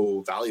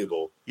so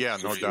valuable. Yeah,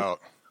 no doubt.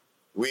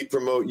 We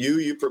promote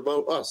you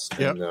promote us.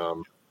 Yep.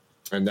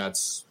 And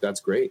that's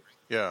great.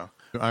 Yeah.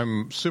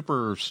 I'm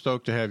super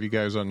stoked to have you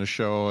guys on the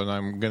show, and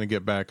I'm going to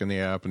get back in the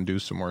app and do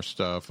some more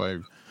stuff.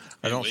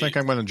 I don't think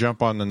I'm going to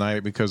jump on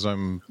tonight because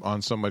I'm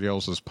on somebody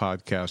else's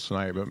podcast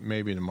tonight, but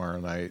maybe tomorrow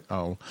night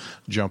I'll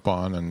jump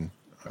on and,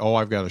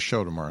 I've got a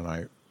show tomorrow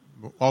night.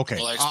 Okay.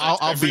 Well,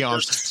 I'll be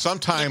on.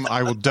 Sometime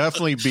I will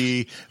definitely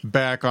be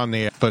back on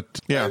the app, but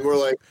yeah. And we're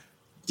like,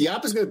 the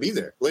app is going to be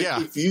there. Like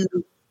if you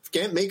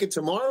can't make it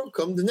tomorrow,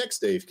 come the next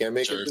day. If you can't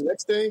make it the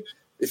next day,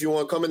 if you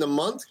want to come in a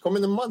month, come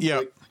in a month.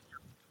 Yeah.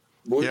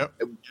 Like,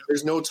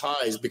 there's no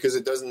ties because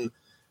it's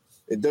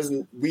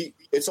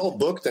all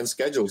booked and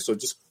scheduled. So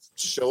just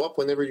show up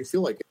whenever you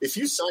feel like it. If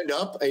you signed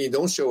up and you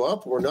don't show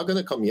up, we're not going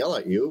to come yell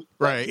at you.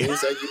 Right. Right.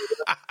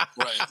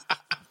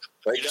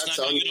 Like, you're just not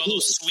going to get all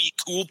those sweet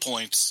cool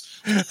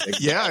points.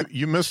 Yeah,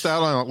 you missed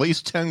out on at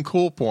least 10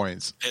 cool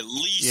points. At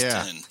least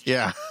 10.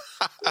 Yeah.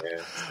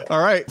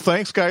 All right.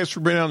 Thanks, guys, for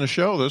being on the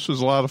show. This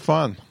was a lot of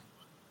fun.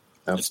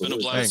 Absolutely.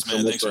 It's been a blast,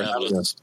 man. Thanks for having us.